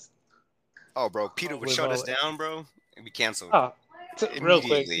fast. Oh, bro, Peter would Holy shut us moly! down, bro, and be canceled Ah, real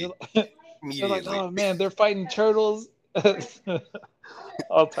quick, immediately. they're like, Immediately. "Oh man, they're fighting turtles."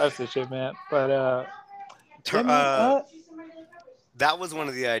 All types of shit, man. But yeah, Tur- man. that was one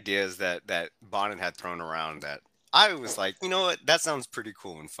of the ideas that Bonnet had thrown around that I was like, you know what, that sounds pretty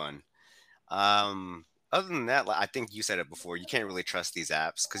cool and fun. Other than that, like, I think you said it before, you can't really trust these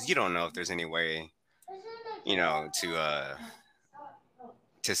apps because you don't know if there's any way,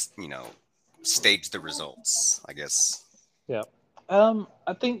 to stage the results, I guess. Yeah.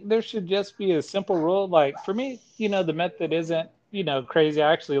 I think there should just be a simple rule. Like for me, the method isn't, crazy.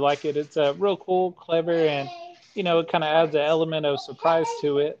 I actually like it. It's real cool, clever, and it kind of adds an element of surprise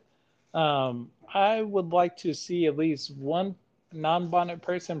to it. I would like to see at least one non-bonnet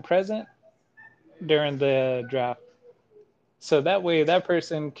person present during the draft, so that way that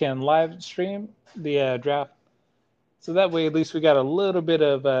person can live stream the draft. So that way, at least we got a little bit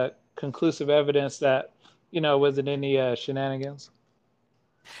of conclusive evidence that wasn't any shenanigans.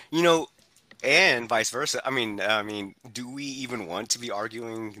 You know, and vice versa. I mean, do we even want to be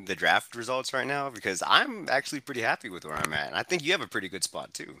arguing the draft results right now? Because I'm actually pretty happy with where I'm at, and I think you have a pretty good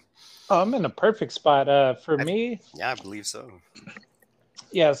spot too. Oh, I'm in a perfect spot. For I, me, yeah, I believe so.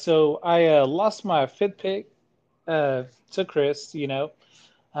 yeah. So I lost my fifth pick to Chris.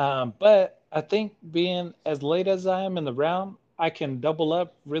 But I think being as late as I am in the round, I can double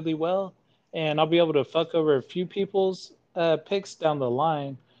up really well, and I'll be able to fuck over a few people's picks down the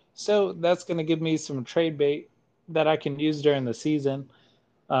line. So that's going to give me some trade bait that I can use during the season.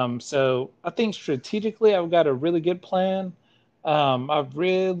 So I think strategically, I've got a really good plan. I've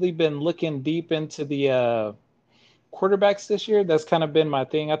really been looking deep into the quarterbacks this year. That's kind of been my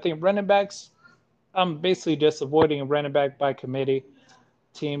thing. I think running backs, I'm basically just avoiding running back by committee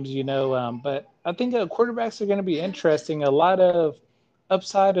teams, but I think quarterbacks are going to be interesting. A lot of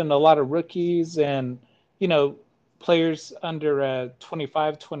upside and a lot of rookies and, you know, players under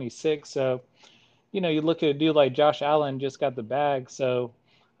 25, 26. So, you look at a dude like Josh Allen just got the bag. So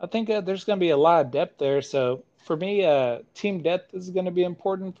I think there's going to be a lot of depth there. So for me, team depth is going to be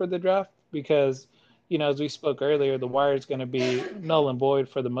important for the draft because, as we spoke earlier, the wire is going to be null and void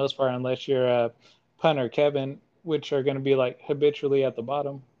for the most part unless you're Punter Kevin, which are going to be like habitually at the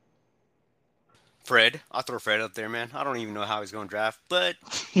bottom. Fred, I'll throw Fred up there, man. I don't even know how he's going to draft, but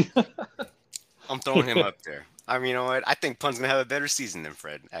I'm throwing him up there. I mean, you know what? I think Pun's going to have a better season than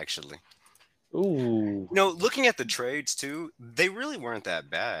Fred, actually. Ooh. Looking at the trades too, they really weren't that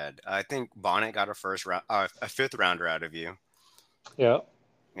bad. I think Bonnet got a fifth rounder out of you. Yeah.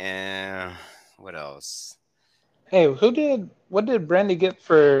 And what else? Hey, what did Brandy get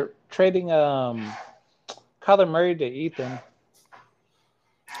for trading Kyler Murray to Ethan?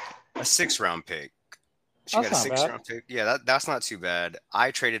 A 6 round pick. She That's got a not six bad. round pick. Yeah, that's not too bad.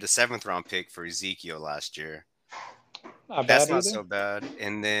 I traded a 7th round pick for Ezekiel last year. Not That's bad not either. so bad.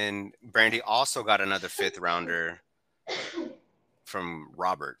 And then Brandy also got another 5th rounder from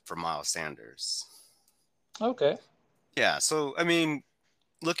Robert for Miles Sanders. Okay. Yeah, so I mean,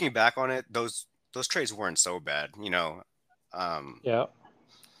 looking back on it, those trades weren't so bad. Um, Yeah.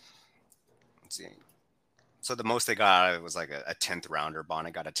 let's see. So the most they got out of it was like a 10th rounder.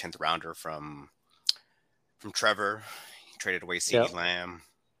 Bonnet got a 10th rounder from Trevor. He traded away Yeah. CeeDee Lamb.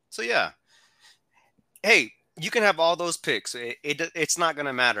 So yeah, hey, you can have all those picks. It's not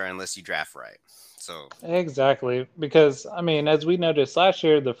gonna matter unless you draft right. So Exactly. Because I mean, as we noticed last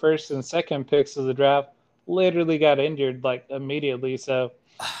year, the first and second picks of the draft literally got injured like immediately. So,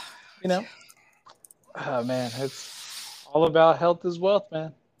 you know, oh man, it's all about health is wealth,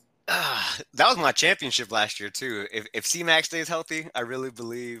 man. that was my championship last year too. If C-Max stays healthy, I really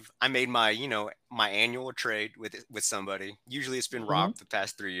believe I made my annual trade with somebody. Usually it's been Hmm. Rob the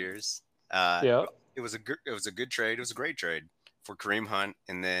past 3 years. Uh, Yeah. it was a good trade. It was a great trade for Kareem Hunt,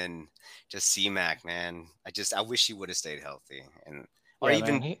 and then just C-Mac, man. I wish he would have stayed healthy, and or Yeah,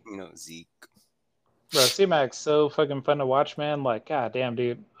 man. even Zeke. Bro, C-Mac's so fucking fun to watch, man. Like, god damn,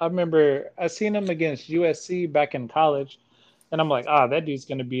 dude. I remember I seen him against USC back in college, and I'm like, that dude's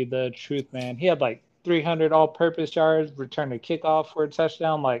gonna be the truth, man. He had like 300 all-purpose yards, returned a kickoff for a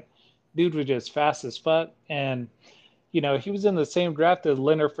touchdown. Like, dude was just fast as fuck. And he was in the same draft as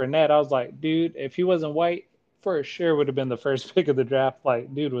Leonard Fournette. I was like, dude, if he wasn't white, for sure would have been the first pick of the draft.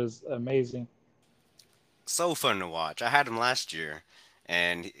 Like, dude was amazing. So fun to watch. I had him last year,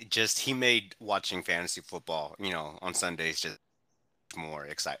 and he made watching fantasy football, on Sundays just more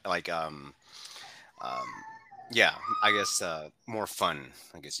exciting. Like um, yeah, I guess more fun.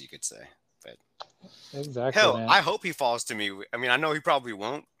 I guess you could say. But Exactly, hell, man. I hope he falls to me. I mean, I know he probably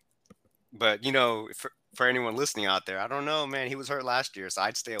won't, but for anyone listening out there, I don't know, man. He was hurt last year, so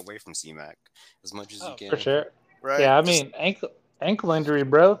I'd stay away from CMAC as much as you Oh, for can. sure. Right? Yeah, I Just mean, ankle injury,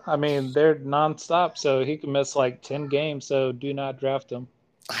 bro. I mean, they're nonstop, so he can miss like 10 games. So do not draft him.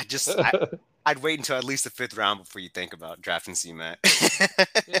 I just I, I'd wait until at least the fifth round before you think about drafting CMAC.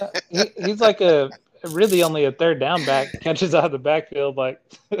 Yeah, he's like a really only a third down back, catches out of the backfield. Like,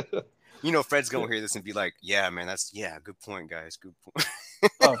 Fred's gonna hear this and be like, "Yeah, man, good point, guys, good point."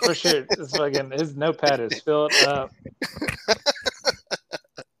 oh, for sure, it's fucking his notepad is filled up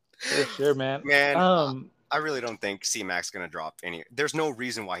for sure, man. Man, I really don't think C-Mac's gonna drop any. There's no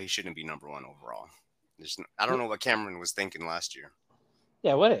reason why he shouldn't be number one overall. I don't know what Cameron was thinking last year.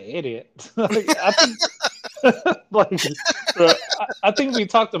 Yeah, what an idiot. Like, I think, like, bro, I think we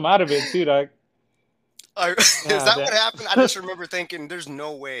talked him out of it too. Like, Is yeah, that what happened? I just remember thinking, "There's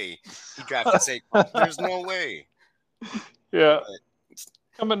no way he drafted Saquon. There's no way." yeah, But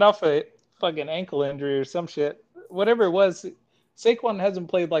coming off a fucking ankle injury or some shit, whatever it was. Saquon hasn't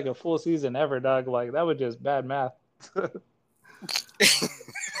played like a full season ever, dog. Like that was just bad math. oh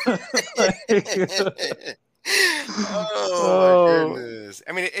my Oh, goodness!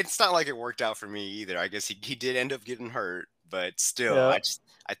 I mean, it's not like it worked out for me either. I guess he did end up getting hurt, but still, yeah,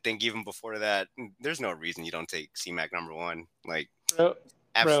 I think even before that, there's no reason you don't take C-Mac number one. Like bro,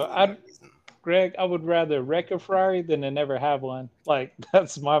 bro. absolutely no reason. Greg, I would rather wreck a Ferrari than to never have one. Like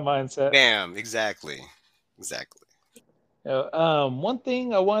that's my mindset. Bam! Exactly. Exactly. One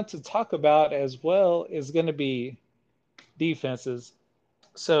thing I want to talk about as well is going to be defenses.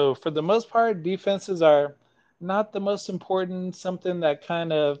 So for the most part, defenses are not the most important. Something that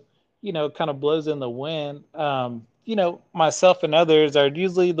kind of blows in the wind. Myself and others are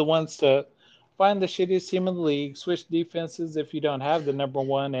usually the ones to find the shittiest team in the league, switch defenses if you don't have the number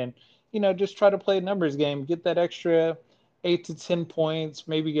one, and just try to play a numbers game, get that extra 8 to 10 points,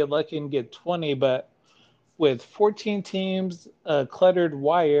 maybe get lucky and get 20. But with 14 teams, a cluttered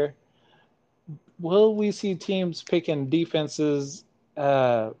wire, will we see teams picking defenses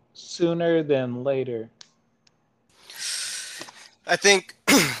sooner than later? I think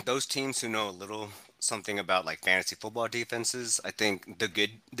those teams who know a little something about like fantasy football defenses, I think the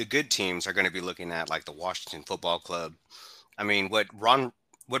good teams are going to be looking at like the Washington Football Club. I mean, what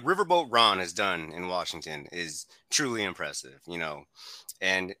Riverboat Ron has done in Washington is truly impressive,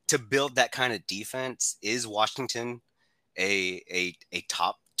 And to build that kind of defense, is Washington a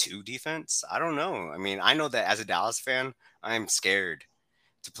top two defense? I don't know. I mean, I know that as a Dallas fan, I'm scared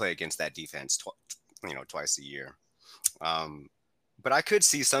to play against that defense, twice a year. Um, but I could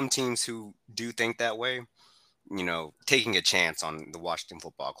see some teams who do think that way, taking a chance on the Washington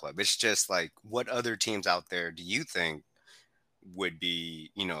Football Club. It's just like, what other teams out there do you think would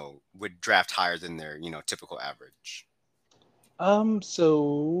draft higher than their, typical average?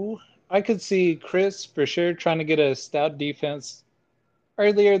 So I could see Chris for sure trying to get a stout defense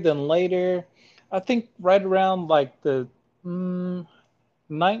earlier than later. I think right around like the mm,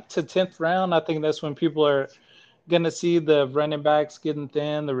 ninth to 10th round. I think that's when people are going to see the running backs getting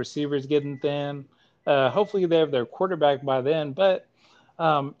thin, the receivers getting thin. Hopefully they have their quarterback by then. But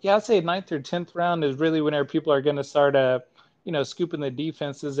yeah, I'd say ninth or 10th round is really whenever people are going to start, scooping the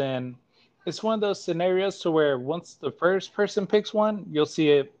defenses. And it's one of those scenarios to where once the first person picks one, you'll see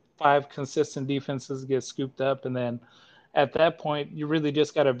it five consistent defenses get scooped up. And then at that point, you really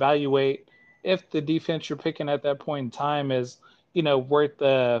just got to evaluate if the defense you're picking at that point in time is, worth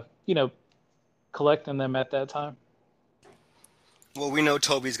the, collecting them at that time. Well, we know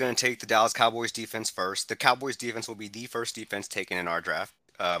Toby's going to take the Dallas Cowboys defense first. The Cowboys defense will be the first defense taken in our draft.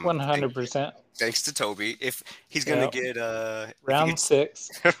 100%. Thanks to Toby. If he's going to Yeah. get if he Round gets, 6.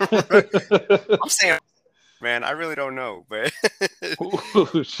 I'm saying, man, I really don't know, but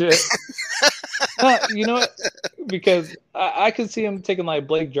Ooh, shit. You know what? Because I could see him taking like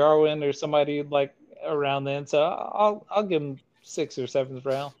Blake Jarwin or somebody like around then. So I'll give him 6th or 7th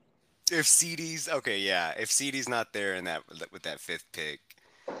round. if CD's okay, yeah, if CD's not there in that with that fifth pick,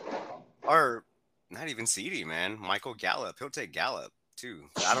 or not even CD, man, Michael Gallup, he'll take Gallup too.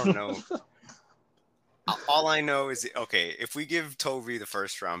 I don't know. All I know is okay. If we give Toby the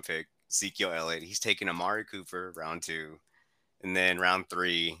first round pick, Ezekiel Elliott. He's taking Amari Cooper round 2, and then round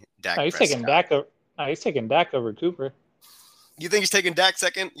 3, No, Dak he's taking Prescott. Dak. No, he's taking Dak over Cooper. You think he's taking Dak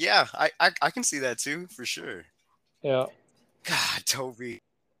second? Yeah, I can see that too for sure. Yeah. God, Toby.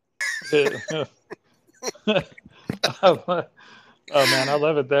 Oh man, I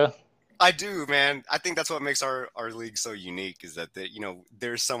love it though. I do, man. I think that's what makes our league so unique is that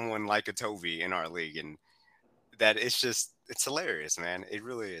there's someone like a Toby in our league, and that it's hilarious, man. It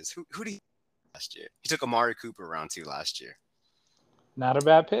really is. Who did he last year? He took Amari Cooper round 2 last year. Not a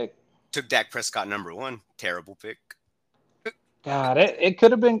bad pick. Took Dak Prescott number 1. Terrible pick. God, it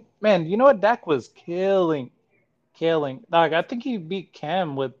could have been. Man, you know what? Dak was killing. Like I think he beat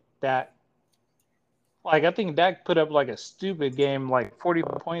Cam with that. Like I think Dak put up like a stupid game, like 40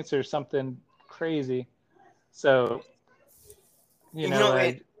 points or something crazy. So you And, know,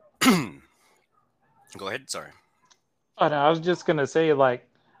 go ahead. Sorry. oh no, I was just gonna say like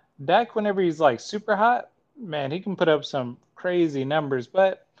Dak whenever he's like super hot, man, he can put up some crazy numbers.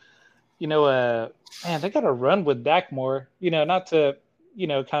 But you know, man, they got to run with Dak more. You know, not to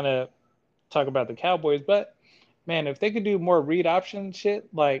kind of talk about the Cowboys, but man, if they could do more read option shit,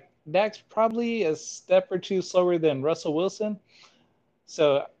 like Dak's probably a step or two slower than Russell Wilson.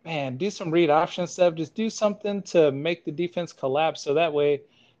 So, man, do some read option stuff. Just do something to make the defense collapse so that way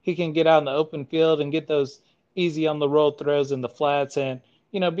he can get out in the open field and get those easy on the roll throws in the flats and,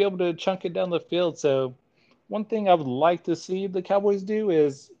 be able to chunk it down the field. So, one thing I would like to see the Cowboys do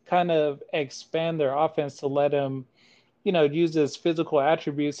is kind of expand their offense to let him, use his physical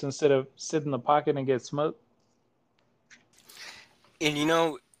attributes instead of sit in the pocket and get smoked.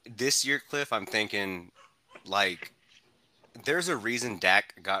 And this year, Cliff, I'm thinking like there's a reason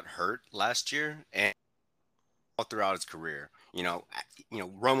Dak got hurt last year and all throughout his career.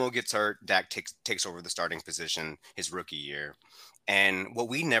 Romo gets hurt, Dak takes over the starting position his rookie year. And what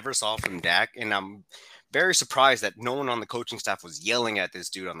we never saw from Dak, and I'm very surprised that no one on the coaching staff was yelling at this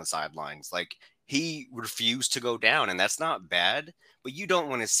dude on the sidelines. Like he refused to go down, and that's not bad, but you don't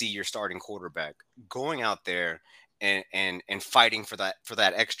want to see your starting quarterback going out there and fighting for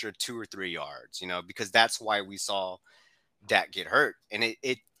that extra 2 or 3 yards, because that's why we saw Dak get hurt. And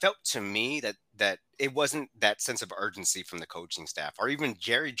it felt to me that it wasn't that sense of urgency from the coaching staff or even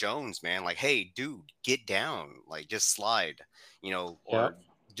Jerry Jones, man. Like, hey, dude, get down, like just slide, Yeah. or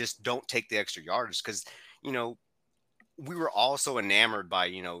just don't take the extra yardage because you know we were all so enamored by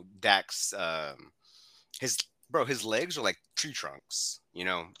Dak's his his legs are like tree trunks,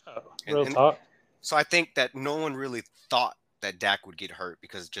 Real and talk. so I think that no one really thought that Dak would get hurt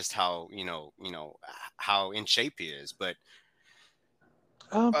because just how how in shape he is. But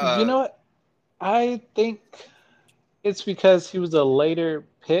You uh, know what? I think it's because he was a later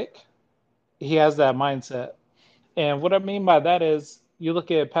pick. He has that mindset. And what I mean by that is you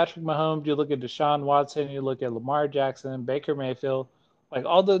look at Patrick Mahomes, you look at Deshaun Watson, you look at Lamar Jackson, Baker Mayfield, like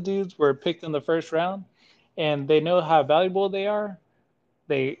all the dudes were picked in the first round and they know how valuable they are.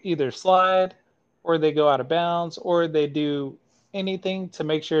 They either slide or they go out of bounds or they do anything to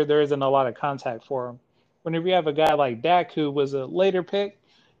make sure there isn't a lot of contact for them. Whenever you have a guy like Dak who was a later pick,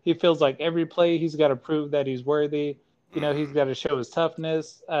 he feels like every play he's got to prove that he's worthy. He's mhm. got to show his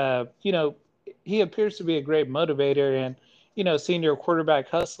toughness. He appears to be a great motivator, and seeing your quarterback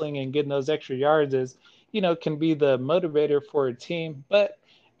hustling and getting those extra yards is, can be the motivator for a team. But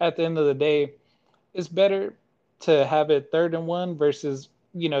at the end of the day, it's better to have it 3rd and 1 versus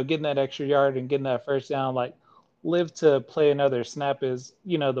getting that extra yard and getting that first down. Like live to play another snap is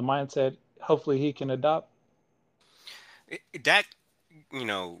the mindset. Hopefully he can adopt. Dak,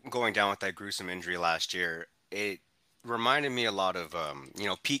 going down with that gruesome injury last year, it reminded me a lot of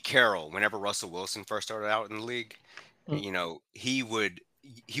Pete Carroll. Whenever Russell Wilson first started out in the league, Mm, he would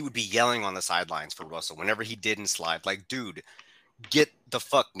be yelling on the sidelines for Russell whenever he didn't slide. Like, dude, get the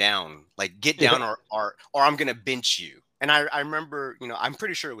fuck down. Like, get yeah, down, or I'm gonna bench you. And I remember, I'm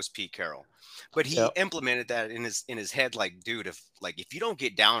pretty sure it was Pete Carroll, but he yeah, implemented that in his head. Like, dude, if you don't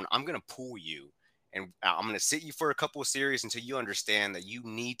get down, I'm gonna pull you, and I'm gonna sit you for a couple of series until you understand that you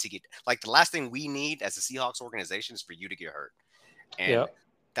need to get. Like, the last thing we need as a Seahawks organization is for you to get hurt, yeah, and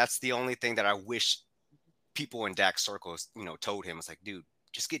that's the only thing that I wish people in Dak's circles, told him. It's like, dude,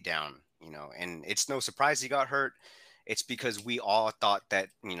 just get down, and it's no surprise he got hurt. It's because we all thought that,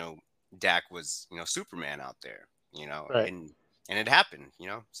 Dak was, Superman out there, right. and it happened,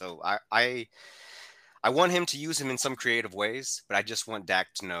 So I want him to use him in some creative ways, but I just want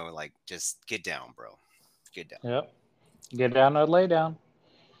Dak to know, like, just get down, bro. Get down. Yeah, get down or lay down.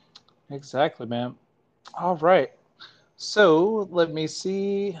 Exactly, man. All right. So let me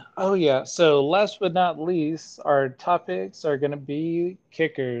see. Oh yeah. So last but not least, our topics are going to be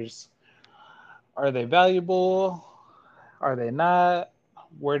kickers. Are they valuable? Are they not?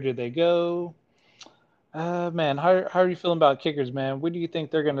 Where do they go? Man, how are you feeling about kickers, man? When do you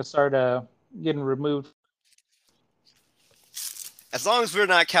think they're going to start getting removed? As long as we're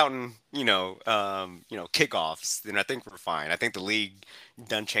not counting, kickoffs, then I think we're fine. I think the league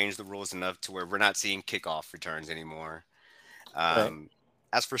done changed the rules enough to where we're not seeing kickoff returns anymore. Right. Um,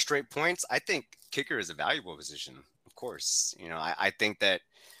 as for straight points, I think kicker is a valuable position. Of course, I think that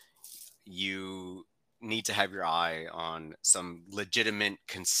you need to have your eye on some legitimate,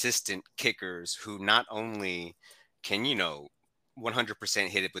 consistent kickers who not only can, 100%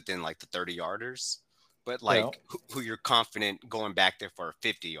 hit it within like the 30 yarders, but Yeah. like who you're confident going back there for a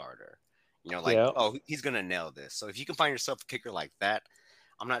 50 yarder. Like, Yeah. oh, he's going to nail this. So if you can find yourself a kicker like that,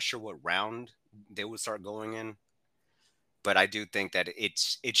 I'm not sure what round they would start going in, but I do think that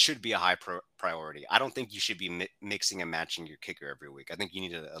it should be a high priority. I don't think you should be mixing and matching your kicker every week. I think you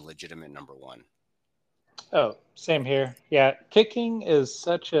need a legitimate number one. Oh, same here. Yeah, kicking is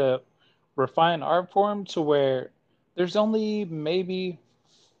such a refined art form to where there's only maybe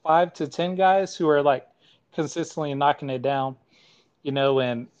 5 to 10 guys who are like consistently knocking it down,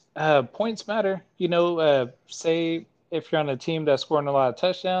 and points matter. Say if you're on a team that's scoring a lot of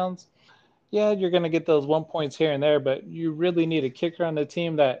touchdowns, yeah, you're going to get those 1 points here and there, but you really need a kicker on the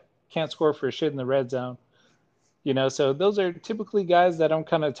team that can't score for shit in the red zone. So those are typically guys that I'm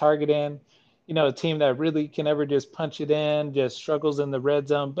kind of targeting. A team that really can ever just punch it in, just struggles in the red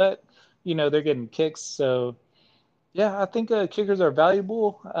zone, but they're getting kicks. So yeah, I think kickers are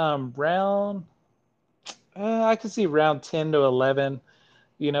valuable. I could see round 10 to 11.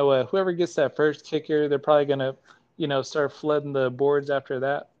 Whoever gets that first kicker, they're probably gonna, start flooding the boards after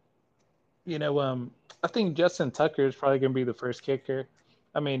that. You know, um, I think Justin Tucker is probably gonna be the first kicker.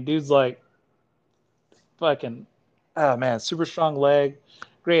 I mean, dude's like fucking, oh man, super strong leg,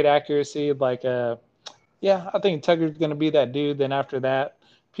 great accuracy. Like, yeah, I think Tucker's gonna be that dude. Then after that,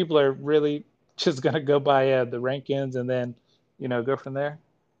 people are really just gonna go by the rankings and then, go from there.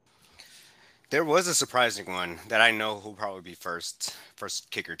 There was a surprising one that I know will probably be first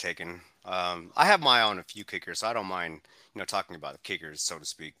kicker taken. I have my eye on a few kickers, so I don't mind, talking about the kickers, so to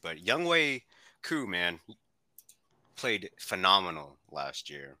speak. But Youngwei Koo, man, played phenomenal last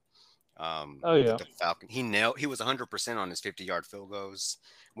year. Oh With yeah, the Falcon, he was 100% on his 50-yard field goals,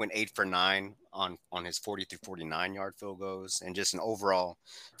 went 8 for 9 on his 40 through 49-yard field goals, and just an overall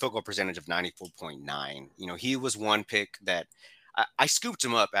field goal percentage of 94.9. He was one pick that I scooped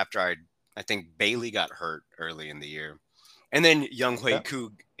him up after I think Bailey got hurt early in the year, and then yeah,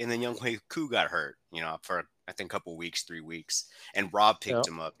 Young Hui Koo got hurt, for I think a couple weeks, 3 weeks, and Rob yeah, picked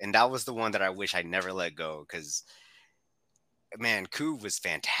him up, and that was the one that I wish I never let go because man, Koo was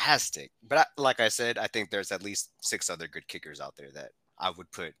fantastic. But like I said, I think there's at least 6 other good kickers out there that I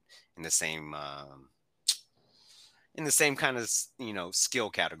would put in the same kind of skill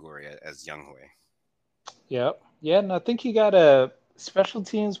category as Young Hui. yeah, yeah. And I think he got a special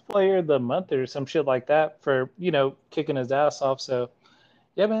teams player of the month or some shit like that for kicking his ass off. So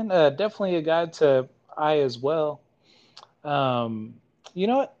yeah, man, definitely a guy to eye as well. Um, you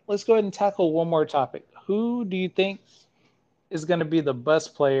know what? Let's go ahead and tackle one more topic. Who do you think is going to be the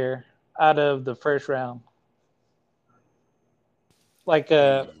best player out of the first round? Like,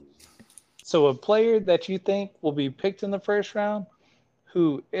 Hmm. so a player that you think will be picked in the first round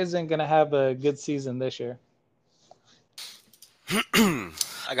who isn't going to have a good season this year.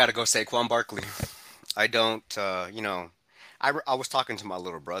 I gotta go Saquon Barkley. I don't, I was talking to my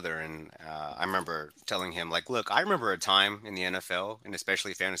little brother, and I remember telling him, like, look, I remember a time in the NFL, and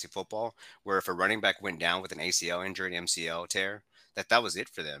especially fantasy football, where if a running back went down with an ACL injury, an MCL tear, that was it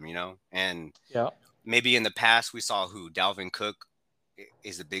for them. And Yeah, maybe in the past, we saw who Dalvin Cook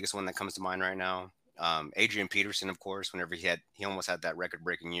is the biggest one that comes to mind right now. Adrian Peterson, of course, whenever he almost had that record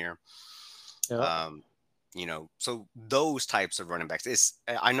breaking year. yeah, Um, so those types of running backs is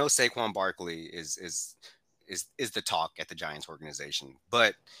I know Saquon Barkley is the talk at the Giants organization,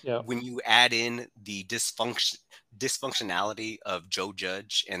 but yeah. when you add in the dysfunctionality of Joe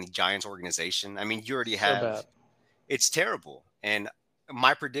Judge and the Giants organization, I mean, you already So have bad. it's terrible. And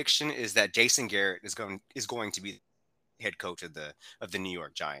my prediction is that Jason Garrett is going to be head coach of the New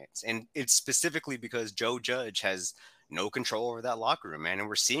York Giants. And it's specifically because Joe Judge has no control over that locker room, man. And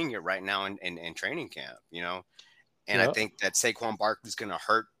we're seeing it right now in training camp. And I Yeah, think that Saquon Barkley's going to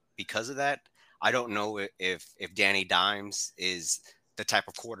hurt because of that. I don't know if Danny Dimes is the type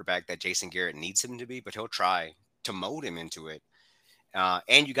of quarterback that Jason Garrett needs him to be, but he'll try to mold him into it.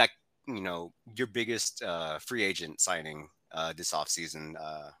 And you got your biggest free agent signing this offseason,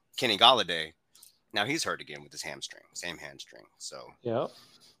 Kenny Galladay. Now he's hurt again with his hamstring, same hamstring. So yeah.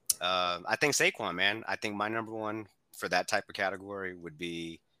 I think Saquon, man. I think my number one for that type of category would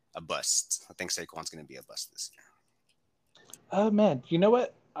be a bust. I think Saquon's going to be a bust this year. Oh man, you know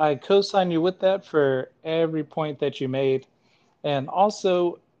what? I co-sign you with that for every point that you made. And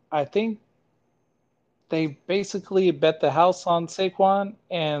also, I think they basically bet the house on Saquon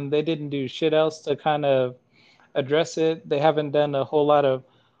and they didn't do shit else to kind of address it. They haven't done a whole lot of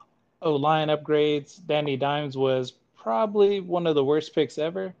line upgrades. Danny Dimes was probably one of the worst picks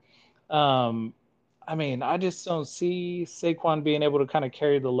ever. Um, I mean, I just don't see Saquon being able to kind of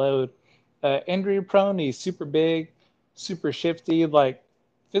carry the load. Injury prone, he's super big, super shifty, like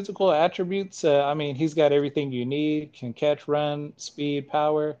physical attributes. I mean, he's got everything you need, can catch, run, speed,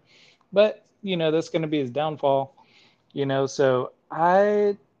 power. But, that's going to be his downfall, So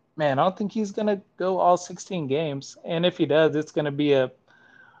I don't think he's going to go all 16 games. And if he does, it's going to be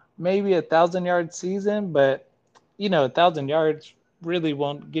maybe 1,000-yard season, but 1,000 yards really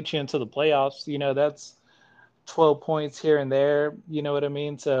won't get you into the playoffs. That's 12 points here and there. You know what I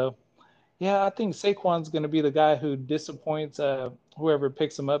mean? So yeah, I think Saquon's going to be the guy who disappoints whoever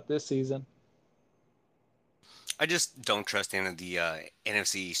picks him up this season. I just don't trust any of the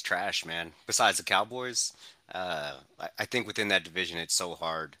NFC East trash, man. Besides the Cowboys, I think within that division, it's so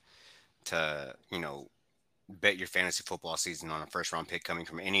hard to, bet your fantasy football season on a first round pick coming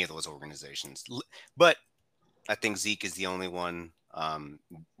from any of those organizations. But I think Zeke is the only one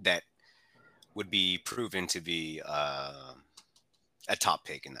that would be proven to be a top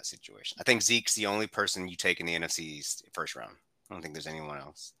pick in that situation. I think Zeke's the only person you take in the NFC East first round. I don't think there's anyone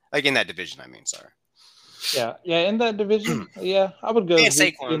else. Like in that division, I mean, sorry. Yeah, in that division, yeah, I would go And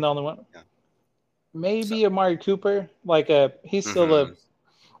Zeke Saquon. being the only one. Yeah. Maybe Amari Cooper, like he's still a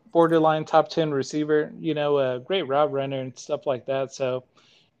borderline top 10 receiver, a great route runner and stuff like that. So,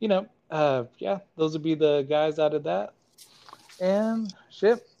 yeah, those would be the guys out of that. And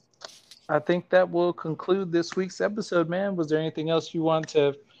shit, I think that will conclude this week's episode, man. Was there anything else you want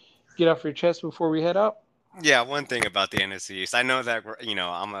to get off your chest before we head out? Yeah, one thing about the NFC East, I know that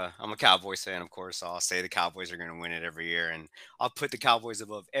I'm a Cowboys fan, of course. So I'll say the Cowboys are going to win it every year, and I'll put the Cowboys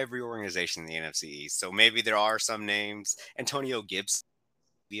above every organization in the NFC East. So maybe there are some names. Antonio Gibson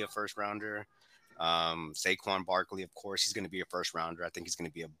be a first rounder. Saquon Barkley, of course, he's going to be a first rounder. I think he's going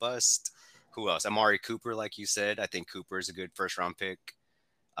to be a bust. Who else? Amari Cooper, like you said, I think Cooper is a good first round pick.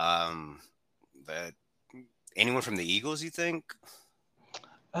 But anyone from the Eagles, you think?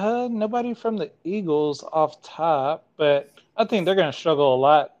 Nobody from the Eagles off top, but I think they're going to struggle a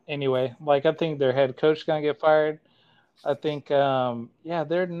lot anyway. Like, I think their head coach is going to get fired. I think, yeah,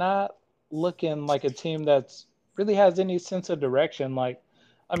 they're not looking like a team that's really has any sense of direction. Like,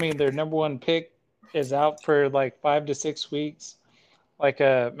 I mean, their number one pick is out for like 5 to 6 weeks. Like,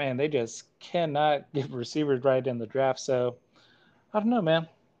 man, they just cannot get receivers right in the draft. So I don't know, man.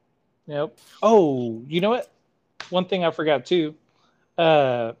 Yep. Oh, you know what? One thing I forgot too.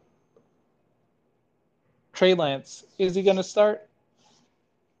 Uh, Trey Lance, is he going to start?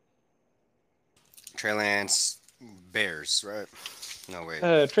 Trey Lance, Bears, right? No,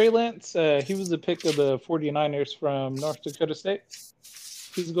 wait. Trey Lance, he was a pick of the 49ers from North Dakota State.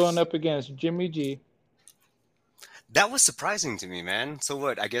 He's going up against Jimmy G. That was surprising to me, man. So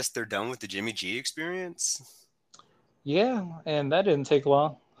what? I guess they're done with the Jimmy G experience. Yeah, and that didn't take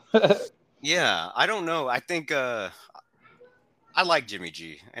long. Yeah, I don't know. I think I like Jimmy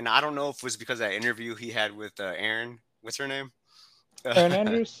G, and I don't know if it was because of that interview he had with Aaron. What's her name? Aaron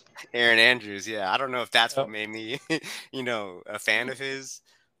Andrews? Aaron Andrews. Yeah, I don't know if that's what Oh, made me, a fan of his.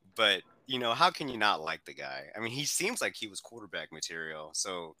 But how can you not like the guy? I mean, he seems like he was quarterback material.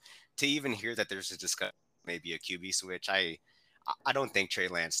 So to even hear that there's a discussion, maybe a QB switch, I don't think Trey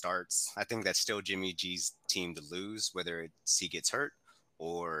Lance starts. I think that's still Jimmy G's team to lose, whether it's he gets hurt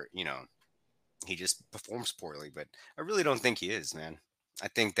or he just performs poorly. But I really don't think he is, man. I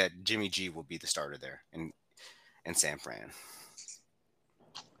think that Jimmy G will be the starter there in San Fran.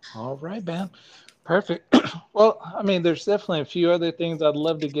 all right, man. Perfect. Well, I mean, there's definitely a few other things I'd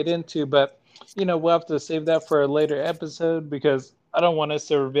love to get into, but we'll have to save that for a later episode because I don't want us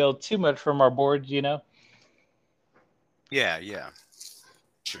to reveal too much from our board. Yeah,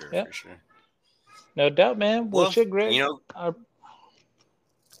 sure, Yeah, for sure. no doubt, man. Well, Well, shit, Greg. I'll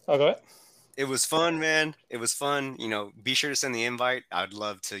go ahead. it was fun, man. It was fun. Be sure to send the invite. I'd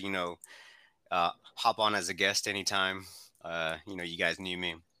love to, hop on as a guest anytime. You guys knew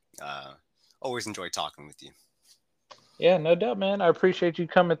me. Uh, Always enjoy talking with you. Yeah, no doubt, man. I appreciate you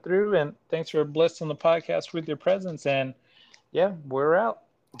coming through and thanks for blessing the podcast with your presence. And yeah, we're out.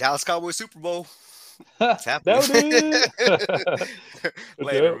 Dallas Cowboys Super Bowl. It's happening. That'll do.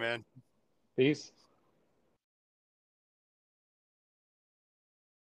 Later, man. Peace.